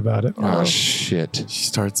concerned about it. Oh shit! She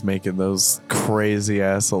starts making those crazy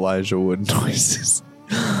ass Elijah Wood noises.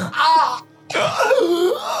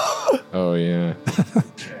 Oh yeah.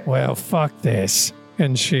 Well, fuck this.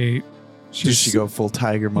 And Did she go full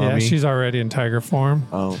tiger mommy? Yeah, she's already in tiger form.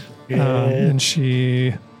 Oh. And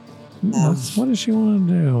she. What does she want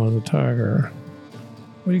to do with a tiger?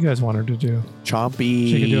 What do you guys want her to do? Chompy.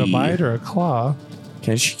 She can do a bite or a claw.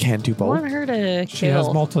 She can't do I want both. her to She has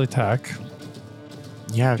kill. multi attack.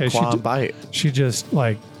 Yeah, Okay, claw and bite. She just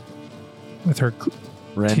like with her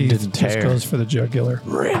Rend teeth and just tear. goes for the jugular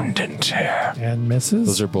Rend and tear. and misses.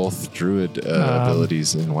 Those are both druid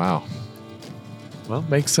abilities, and wow. Well,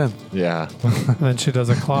 makes sense. Yeah. And then she does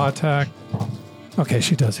a claw attack. Okay,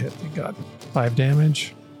 she does hit. Thank God. 5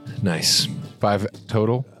 damage. Nice. 5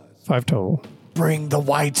 total. 5 total. Bring the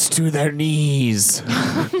whites to their knees.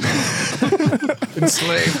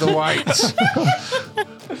 Enslave the whites.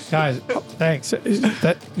 Guys, thanks.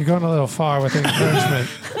 That you're going a little far with encouragement.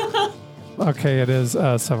 Okay, it is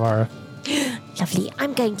Savara. Lovely.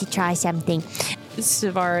 I'm going to try something.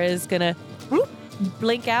 Savara is gonna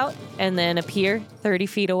blink out and then appear 30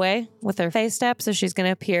 feet away with her face step. So she's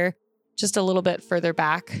gonna appear just a little bit further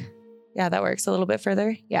back. Yeah, that works a little bit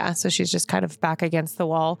further. Yeah, so she's just kind of back against the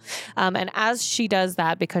wall. And as she does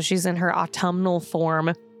that, because she's in her autumnal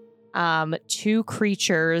form, 2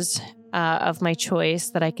 creatures of my choice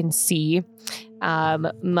that I can see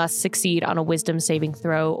must succeed on a wisdom saving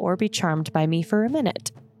throw or be charmed by me for a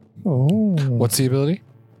minute. Oh. What's the ability?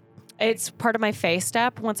 It's part of my phase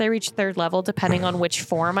step. Once I reach 3rd level, depending on which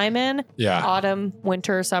form I'm in, Yeah. autumn,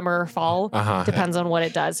 winter, summer, fall, depends on what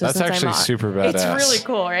it does. So That's since actually I'm super badass. It's really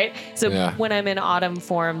cool, right? So Yeah. when I'm in autumn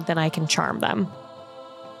form, then I can charm them.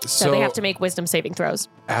 So they have to make wisdom saving throws.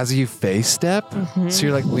 As you face step, so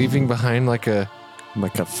you're like leaving behind like a pixie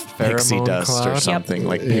pheromone dust cloud? or something,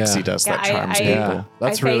 like Yeah. pixie dust that charms I, people.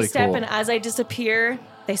 That's I really face step, cool. and as I disappear,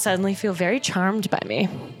 they suddenly feel very charmed by me.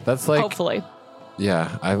 That's like, Hopefully,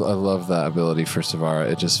 yeah, I love that ability for Savara.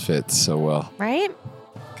 It just fits so well. right?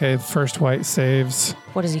 Okay, first white saves.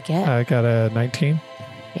 What does he get? I got a 19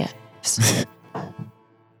 Yeah.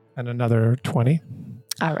 and another 20.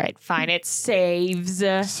 All right, fine. It saves.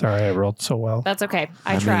 Sorry, I rolled so well. That's okay.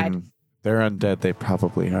 I tried. mean, they're undead. They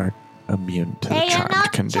probably are immune to the They are charmed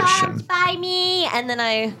not condition. charmed by me. And then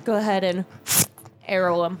I go ahead and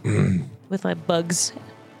arrow him with my bugs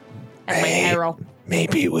and my arrow.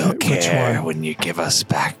 Maybe we'll Which care one? when you give us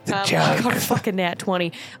back the I jug. got a fucking nat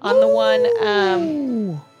 20 on the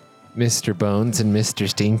one. Mr. Bones and Mr.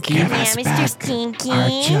 Stinky. Give Yeah, us Mr. back Stinky. our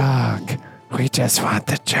jug. We just want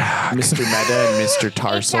the jug. Mr. Meta and Mr. If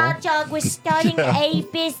Tarsal. our dog was starting a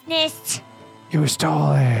business. You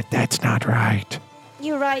stole it. That's not right.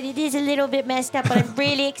 You're right, it is a little bit messed up, but I'm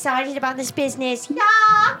really excited about this business.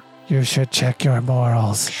 Yeah! You should check your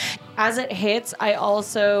morals. As it hits, I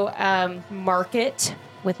also mark it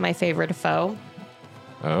with my favorite foe.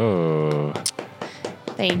 Oh.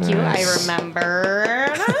 Thank you. I Nice.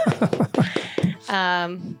 remembered.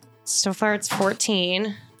 So far, it's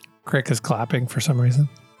 14. Crick is clapping for some reason.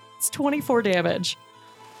 It's 24 damage.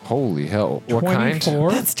 Holy hell. What kind?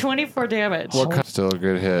 24? That's 24 damage. What kind? Still a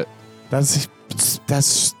good hit. That's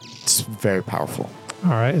very powerful.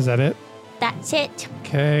 All right, is that it? That's it.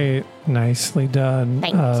 Okay, nicely done.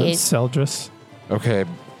 Thank you. Seldris. Okay.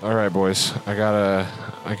 All right, boys. I got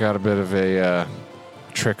a bit of a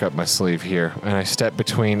trick up my sleeve here. And I step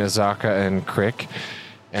between Azaka and Crick.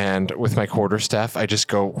 And with my quarterstaff, I just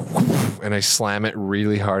go and I slam it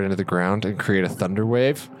really hard into the ground and create a thunder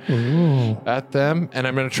wave at them. And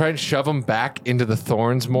I'm going to try and shove them back into the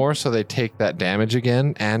thorns more so they take that damage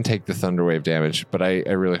again and take the thunder wave damage. But I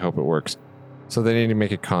really hope it works. So they need to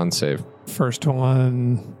make a con save. First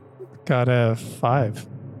one got a 5.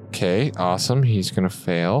 Okay, awesome. He's going to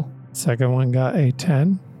fail. Second one got a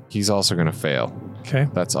 10. He's also going to fail. Okay.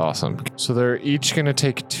 That's awesome. So they're each going to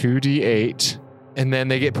take 2d8, and then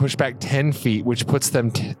they get pushed back 10 feet, which puts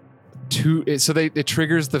them so it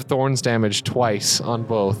triggers the thorns damage twice on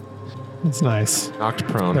both. That's nice. Knocked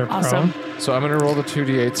prone. They're Awesome. prone. So I'm going to roll the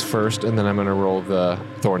 2d8s first, and then I'm going to roll the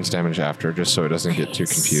thorns damage after, just so it doesn't get too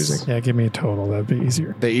confusing. Yeah, give me a total. That'd be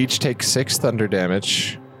easier. They each take 6 thunder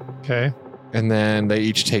damage, Okay. and then they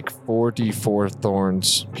each take 4d4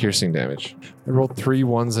 thorns piercing damage. I rolled 3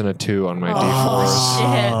 1s and a 2 on my d4s.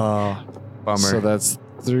 Oh, shit. Bummer. So that's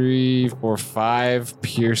 3, 4, 5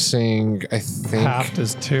 piercing, I think. Halved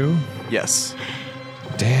is 2. yes.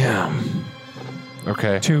 Damn.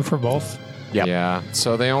 Okay. 2 for both. Yep. Yeah.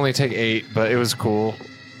 So they only take 8, but it was cool.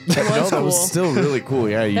 It No, was that cool. was still really cool.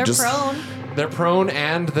 Yeah, you They're just prone. They're prone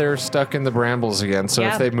and they're stuck in the brambles again. So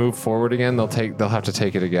Yeah. if they move forward again, they'll have to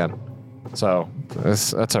take it again. So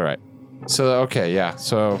that's all right. So okay, yeah.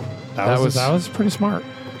 So That was pretty smart.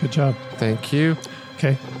 Good job. thank you.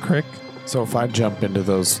 Okay, Crick. So if I jump into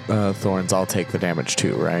those thorns, I'll take the damage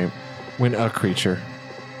too, right? When a creature.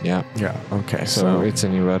 Yeah. Yeah. Okay. So it's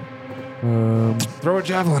in you, bud. Throw a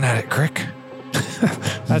javelin at it, Crick.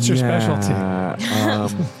 That's your specialty.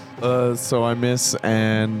 So I miss,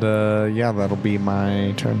 and yeah, that'll be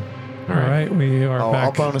my turn. All right, we are I'll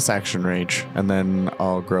back. bonus action rage, and then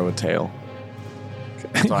I'll grow a tail.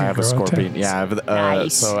 So I have a grow scorpion. tails. Yeah. I have,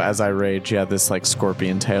 Nice. So as I rage, this like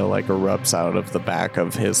scorpion tail like erupts out of the back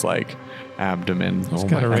of his like abdomen. He's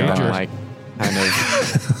got a And then, rager. like kind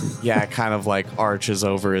of kind of like arches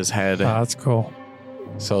over his head. That's cool.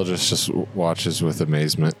 Seldris just watches with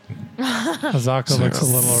amazement. Azaka looks a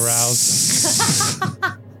little aroused.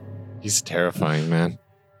 He's terrifying, man.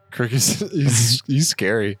 Crick he's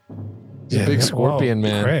scary. He's a big scorpion,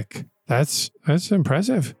 man. Crick. That's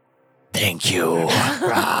impressive. Thank you. All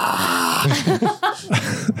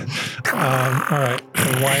right.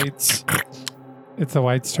 The whites. It's the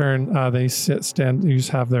whites' turn. They stand. You just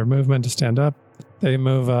have their movement to stand up. They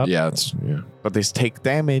move up. Yeah, But they take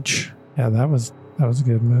damage. Yeah, that was a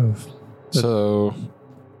good move. So,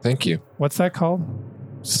 thank you. What's that called?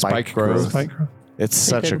 Spike growth. Spike growth. It's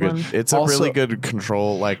such a good good. one. It's Also- a really good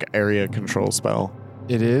control, like area control spell.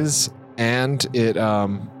 It is, and it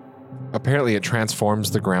apparently it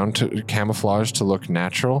transforms the ground to camouflage to look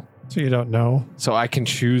natural. So you don't know. So I can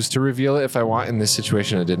choose to reveal it if I want. In this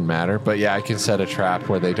situation, it didn't matter. But yeah, I can set a trap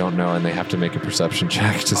where they don't know and they have to make a perception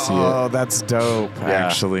check to see it. Oh, that's dope. Yeah.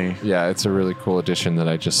 Actually, Yeah, it's a really cool addition that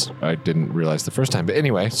I didn't realize the first time. But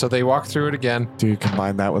anyway, so they walk through it again. do you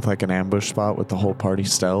combine that with like an ambush spot with the whole party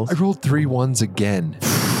stealth? I rolled 3 1s again.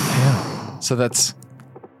 So that's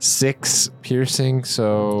 6 piercing.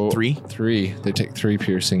 So 3? 3. They take 3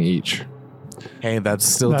 piercing each. Hey, that's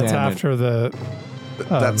still That's damage. after the.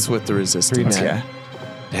 That's with the resistance. net. Yeah,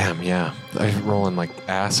 Damn, yeah. I'm rolling like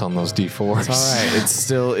ass on those D4s. it's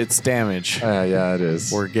all right. It's damage. Yeah, it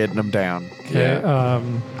is. We're getting them down. Okay.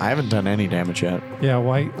 I haven't done any damage yet. Yeah.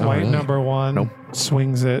 White really? number 1 Nope.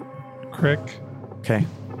 swings it. Crick. Okay.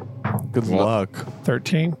 Good Well- luck.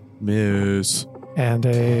 13 Miss. and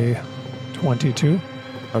a 22.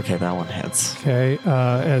 Okay, that one hits. Okay.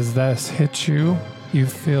 As this hits you, you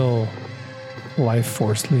feel life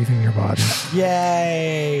force leaving your body.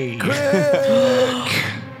 Yay!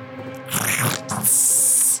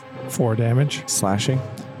 4 damage. Slashing.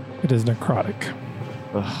 It is necrotic.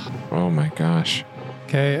 Oh my gosh.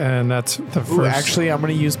 Okay, and that's the first. Ooh, actually, I'm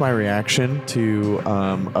gonna use my reaction to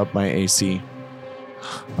up my AC.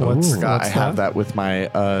 what's, Forgot what's I have that with my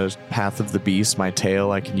Path of the Beast, my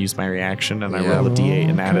tail. I can use my reaction, and I Yeah. roll a D8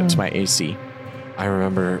 and add it to Okay. my AC. I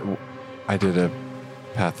remember I did a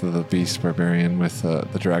Path of the Beast Barbarian with the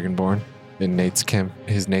Dragonborn in Nate's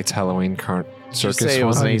Halloween circus Just say it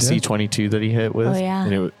was one. an you AC did? 22 that he hit with. Oh yeah.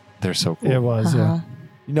 And they're so cool. It was, Uh-huh.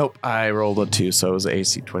 Nope, I rolled a 2, so it was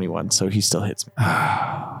AC 21, so he still hits me. Oh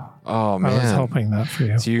I was man. hoping that for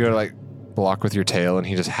you. So you go to like block with your tail and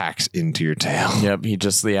he just hacks into your tail. Yep, he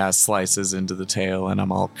just slices into the tail, and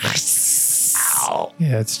I'm all.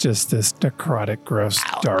 Yeah, it's just this necrotic, gross,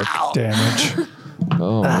 dark damage.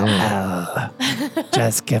 Oh man.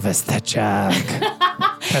 Just give us the jug.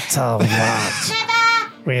 That's all we want.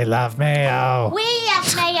 We love mayo. We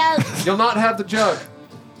have mayo. You'll not have the jug.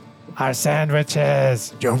 Our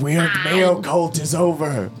sandwiches. Your weird mayo cult is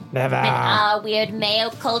over. Never. And our weird mayo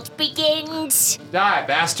cult begins. Die,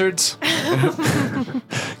 bastards.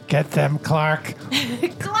 Get them, Clark.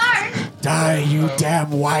 Clark. Die, you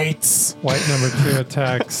damn whites. White number 2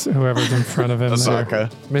 attacks whoever's in front of him there. Asaka.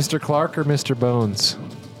 Mr. Clark or Mr. Bones?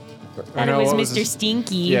 And No, it was what Mr.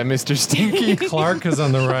 Stinky. Yeah, Mr. Stinky. Clark is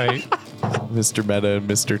on the right. Mr. Meta and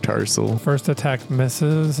Mr. Tarsal. First attack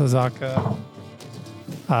misses. Azaka.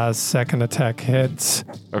 Second attack hits.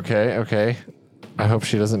 Okay. I hope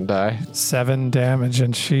she doesn't die. 7 damage,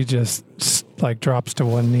 and she just like drops to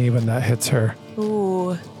one knee when that hits her.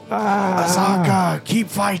 Ooh. Asaka, keep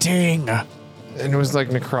fighting. And it was like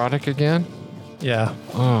necrotic again? Yeah.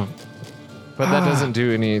 Oh. But that doesn't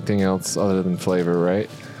do anything else other than flavor, right?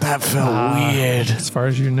 That felt weird. As far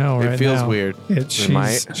as you know, right It feels now, weird.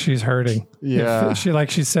 She's hurting. Yeah. Like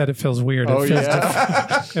she said, it feels weird. Oh, it feels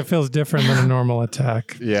yeah. it feels different than a normal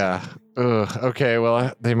attack. Yeah. Ugh. Okay,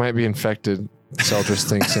 well, they might be infected. Seldris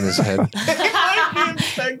thinks in his head.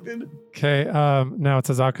 Okay, now it's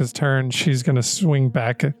Azaka's turn. She's gonna swing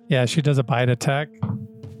back. Yeah, she does a bite attack.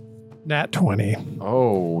 Nat 20.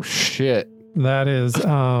 Oh, shit. That is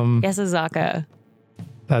Yes, Azaka.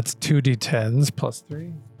 that's 2d10s plus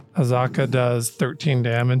 3. Azaka does 13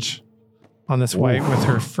 damage on this white with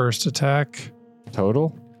her first attack.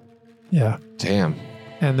 Total? Yeah. Damn.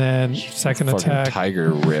 And then second Fucking attack.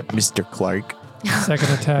 tiger rip. Mr. Clark. Second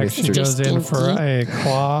attack, she Mr. goes in for Stinky. a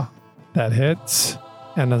claw that hits,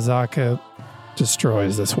 and Azaka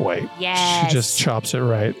destroys this white. Yes. She just chops it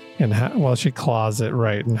right in half. Well, she claws it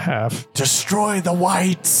right in half. Destroy the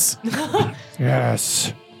whites.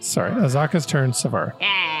 Yes. Sorry, Azaka's turn, Savar.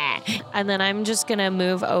 Yeah. And then I'm just going to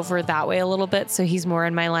move over that way a little bit so he's more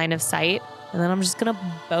in my line of sight. And then I'm just going to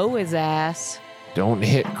bow his ass. Don't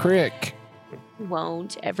hit Crick.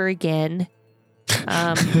 Won't ever again.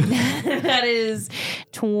 That is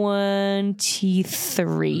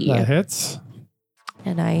 23. That hits.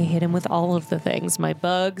 And I hit him with all of the things. My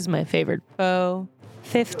bugs, my favorite bow.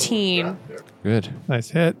 15. Good. Nice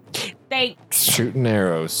hit. Thanks. Shooting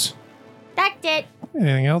arrows. That's it.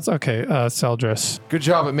 Anything else? Okay, Seldris. Good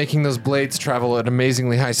job at making those blades travel at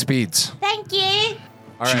amazingly high speeds. Thank you.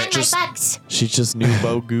 All right. And my bugs. She just knew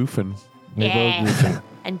Bo goofing.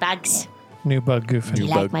 And bugs. New bug goofing. You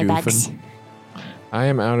like my bugs? I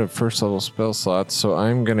am out of first level spell slots, so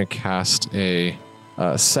I'm going to cast a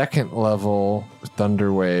second level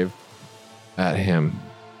Thunder Wave at him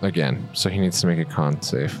again. So he needs to make a con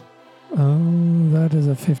save. Oh, that is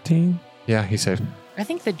a 15. Yeah, he saved. I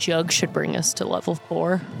think the jug should bring us to level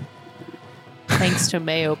 4. Thanks to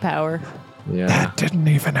Mayo power. Yeah. That didn't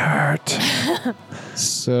even hurt.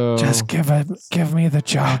 So Just give me the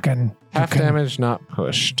jug and half damage, not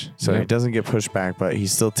pushed. So he doesn't get pushed back, but he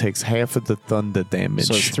still takes half of the thunder damage.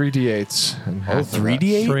 So it's 3d8s. And Oh, half of that.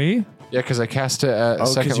 3d8? 3. Yeah, because I cast it at Oh,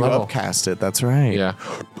 second because you level. upcast it. That's right. Yeah.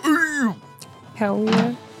 Hell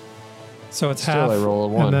yeah. So it's Still, half. I roll a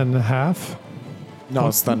 1. And then half. No,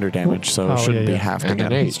 it's thunder damage, so Oh, it shouldn't yeah, be yeah. half And an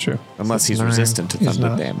again. 8. That's true. Unless he's 9. resistant to He's thunder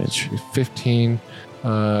not. damage. 15. 15.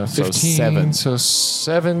 So 7. So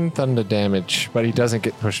 7 thunder damage, but he doesn't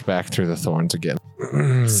get pushed back through the thorns again.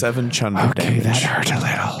 7 chunder damage. hurt a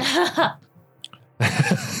little.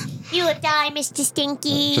 You will die, Mr.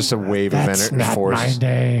 Stinky. Just a wave That's of energy not force. my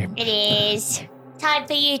day. It is. Time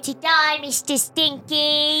for you to die, Mr.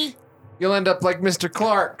 Stinky. You'll end up like Mr.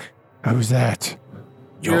 Clark. Who's that?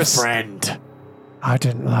 You're a friend. I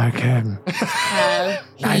didn't like him. Oh,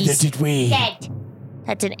 Neither he's did we. dead.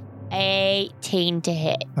 That's an 18 to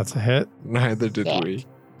hit. That's a hit. Neither did Yeah. we.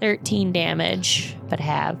 13 damage, but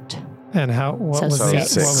halved. And what So was the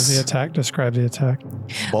six. what was the attack? Describe the attack.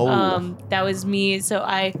 Bowl. That was me. So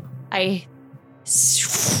I hit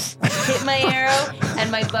my arrow,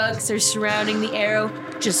 and my bugs are surrounding the arrow,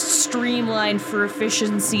 just streamlined for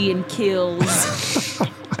efficiency and kills.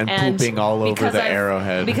 and and pooping all over because the I've-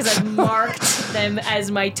 arrowhead. Because I've marked them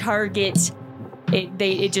as my target.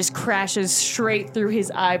 It just crashes straight through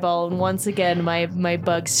his eyeball, and once again my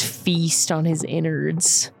bugs feast on his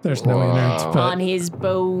innards, There's no innards, on but his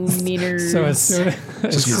bone innards. so as soon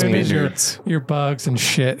Just as your, innards. your bugs and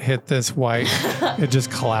shit hit this white, it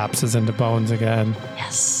just collapses into bones again,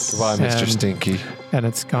 Yes. Goodbye, Mr. And- Stinky. and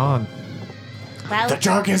it's gone. Well, The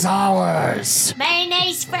jug is ours.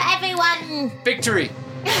 mayonnaise for everyone. Victory!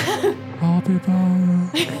 I'll be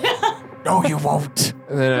back. No, you won't.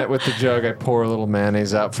 And then with the jug, I pour a little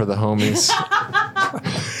mayonnaise out for the homies.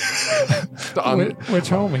 On Which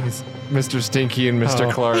homies? Mr. Stinky and Mr.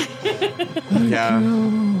 Oh. Clark. yeah.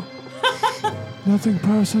 No, nothing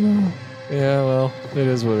personal. Yeah, well, it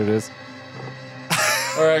is what it is.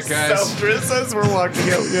 All right, guys. Seldris, as we're walking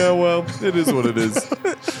out. Yeah, well, it is what it is.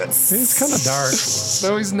 It's kind of dark.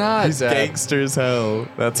 No, he's not. He's Zach. gangster as hell.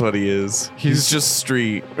 That's what he is. He's just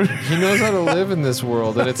street. He knows how to live in this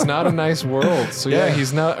world, and it's not a nice world. So yeah, Yeah.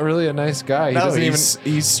 he's not really a nice guy. He No, doesn't even.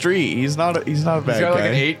 he's street. He's not a bad He's got guy. like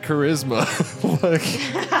an 8 charisma.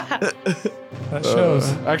 That shows.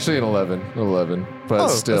 Actually, an 11, but Oh,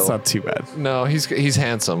 still. that's not too bad. No, he's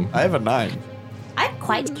handsome. I have a 9. I'm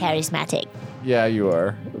quite charismatic. Yeah, you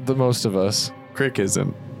are. The most of us. Crick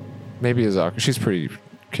isn't. Maybe Azaka. She's pretty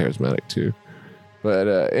charismatic too. But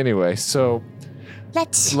anyway, so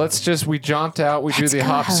Let's. we jaunt out. We do Let's the go.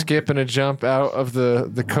 hop, skip, and a jump out of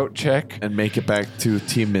the coat check. And make it back to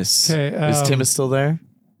Timus. Okay, Is Timus still there?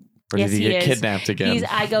 Or Yes, did he he get is. kidnapped again?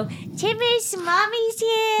 I go, Timmy's mommy's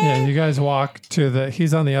here. Yeah, you guys walk to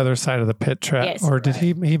he's on the other side of the pit trap. Yes. Or did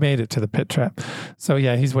he made it to the pit trap. So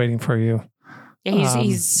yeah, he's waiting for you. yeah,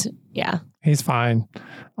 he's He's fine.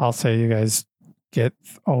 I'll say you guys get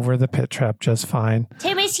over the pit trap just fine.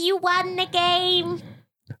 Timmy's, you won the game.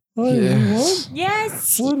 Yes.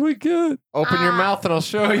 Yes. What'd we get? Open your mouth and I'll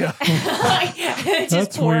show you. just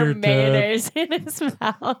That's pour weird, Dad. mayonnaise in his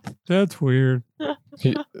mouth. That's weird.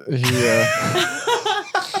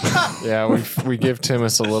 Yeah, we give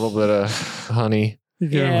Timus a little bit of honey. You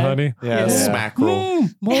get him Yeah. honey. yeah, Yeah. smack roll.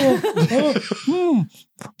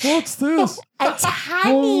 What's this? It's Oh,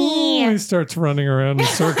 honey. he starts running around in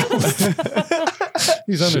circles.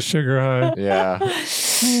 He's on a sugar high. Yeah,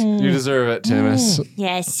 you deserve it, Timus.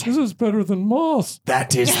 Yes. This is better than moss.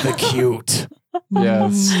 That is the cute.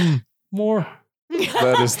 Yes, More.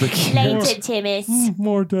 that is the key. Later, Timmy's.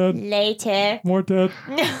 More dead. Later. More dead.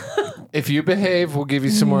 If you behave, we'll give you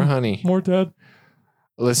some more honey. More dead.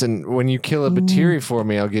 Listen, when you kill a Batiri for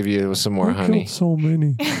me, I'll give you some more We honey. killed so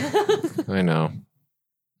many. I know.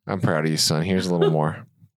 I'm proud of you, son. Here's a little more.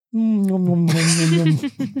 Yeah,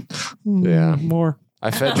 more.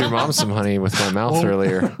 I fed your mom some honey with my mouth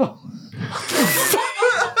earlier.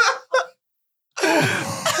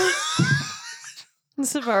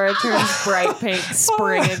 Savara turns bright pink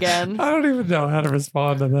spring again. I don't even know how to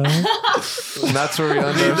respond to that. And that's where we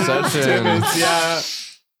end our session. Yeah.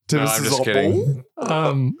 No, I'm just kidding.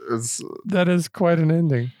 That is quite an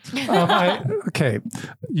ending. Okay,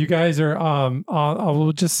 you guys are. I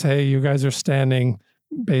will just say you guys are standing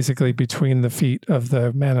basically between the feet of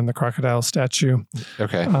the man in the crocodile statue.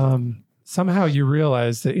 Okay. Somehow you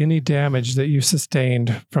realize that any damage that you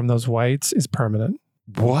sustained from those whites is permanent.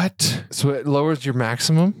 What? So it lowers your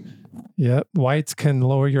maximum? Yep, whites can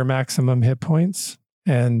lower your maximum hit points,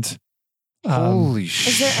 and holy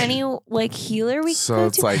shit! Is there any like healer we could So go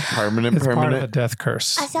it's to? like permanent. it's part of a death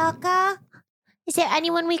curse. Azaka, is there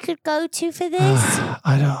anyone we could go to for this?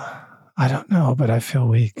 I don't know, but I feel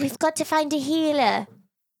weak. We've got to find a healer.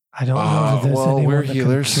 I don't know if there's well, anyone we're that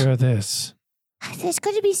healers. can cure this. There's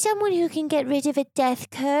got to be someone who can get rid of a death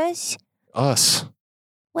curse. Us.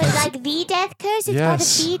 Well, like the death curse? It's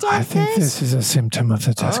Yes. part of the I death think curse? this is a symptom of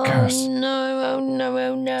the death curse.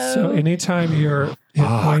 No. So anytime your hit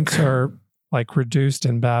points are like reduced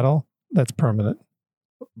in battle, that's permanent.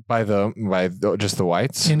 By just the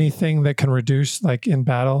whites? Anything that can reduce like in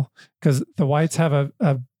battle, because the whites have a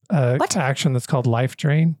What? action that's called life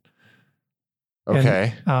drain.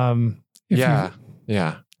 Okay. If Yeah.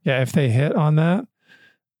 Yeah. if they hit on that,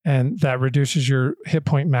 and that reduces your hit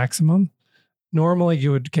point maximum. Normally,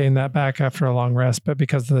 you would gain that back after a long rest, but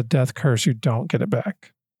because of the death curse, you don't get it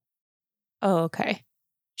back. Oh, okay.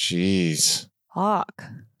 Jeez. Fuck.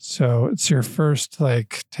 So it's your first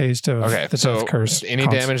like taste of Okay. the So death curse. any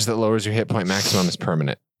damage that lowers your hit point maximum is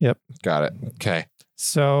permanent. Yep. Got it. Okay.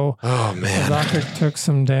 So Oh man. Zaka took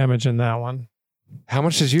some damage in that one. How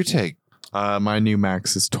much did you take? My new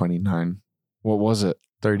max is 29. What was it?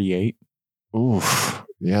 38. Oof.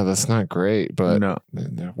 Yeah, that's not great, but No.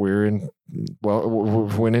 we're in. Well,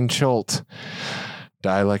 when in Chult,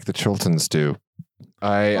 die like the Chultons do.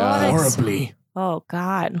 Horribly. Oh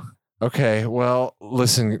God. Okay, well,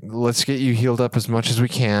 listen, let's get you healed up as much as we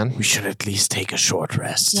can. We should at least take a short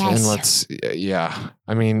rest. Yes. And let's, yeah.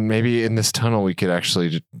 I mean, maybe in this tunnel we could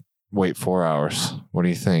actually wait 4 hours. What do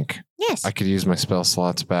you think? Yes. I could use my spell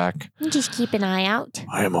slots back. You just keep an eye out.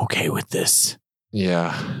 I am okay with this.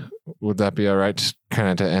 Yeah. Would that be all right? Just kind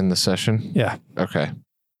of to end the session? Yeah. Okay.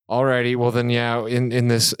 Alrighty. Well then, yeah, in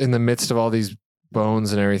the midst of all these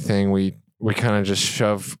bones and everything, we kind of just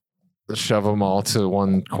shove them all to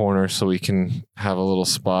one corner so we can have a little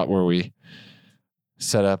spot where we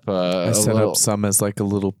set up I set up some as like a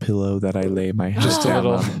little pillow that I lay my head just a down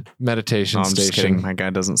little on. meditation No, I'm just kidding. station. My guy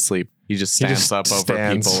doesn't sleep. He just He stands just up over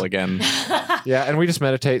stands. people again. Yeah, and we just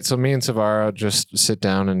meditate. So me and Savara just sit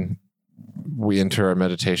down and we enter our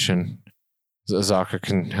meditation. Azaka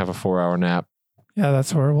can have a 4-hour nap. Yeah,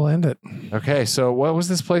 that's where we'll end it. Okay, so what was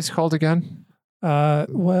this place called again?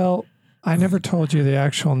 Well, I never told you the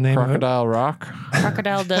actual name Crocodile Rock?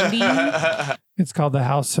 Crocodile Dundee. of it. It's called the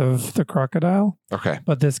House of the Crocodile, Okay.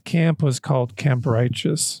 but this camp was called Camp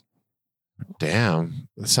Righteous. Damn.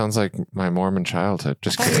 That sounds like my Mormon childhood.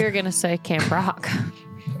 Just I thought you kidding. were gonna say Camp Rock.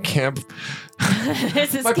 Camp.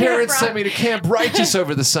 This is My Camp parents Rock. sent me to Camp Righteous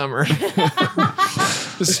over the summer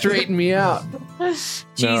to straighten me out.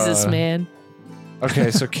 Jesus, man.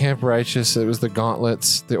 Okay, so Camp Righteous, it was the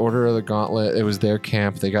Gauntlets, the Order of the Gauntlet. It was their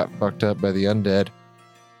camp. They got fucked up by the undead.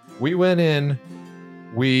 We went in,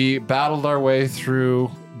 we battled our way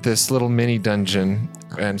through this little mini dungeon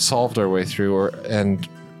and solved our way through and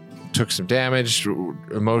took some damage.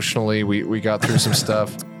 Emotionally, we got through some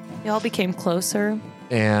stuff. Y'all became closer.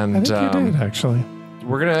 And I think you did, actually.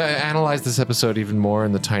 we're going to analyze this episode even more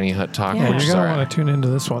in the Tiny Hut Talk, Yeah. Yeah, which you're is going our to want to tune into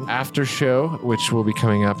this one. after show, which will be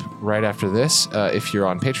coming up right after this if you're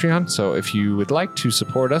on Patreon. So if you would like to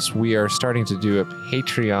support us, we are starting to do a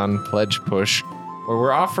Patreon pledge push where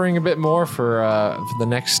we're offering a bit more for the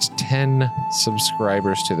next 10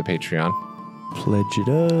 subscribers to the Patreon. Pledge it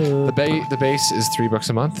up. The base is $3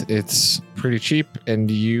 a month. It's pretty cheap, and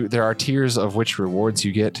there are tiers of which rewards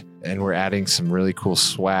you get, and we're adding some really cool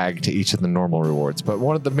swag to each of the normal rewards. But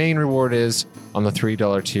one of the main reward is on the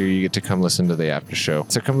 $3 tier, you get to come listen to the after show.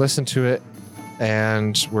 So come listen to it,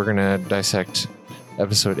 and we're gonna dissect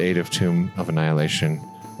episode 8 of Tomb of Annihilation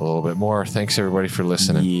a little bit more. Thanks everybody for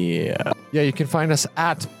listening. Yeah. Yeah, you can find us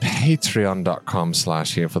at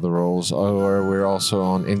patreon.com/here for the rolls, or we're also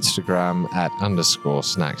on Instagram at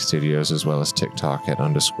 _snack studios, as well as TikTok at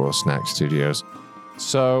 _snack studios.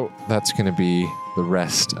 So that's going to be the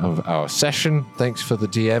rest of our session. Thanks for the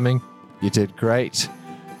DMing. You did great.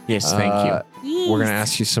 Yes, thank you. We're going to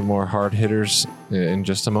ask you some more hard hitters in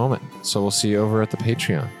just a moment. So we'll see you over at the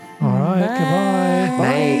Patreon. All right. Goodbye.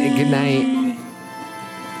 Night. Good night.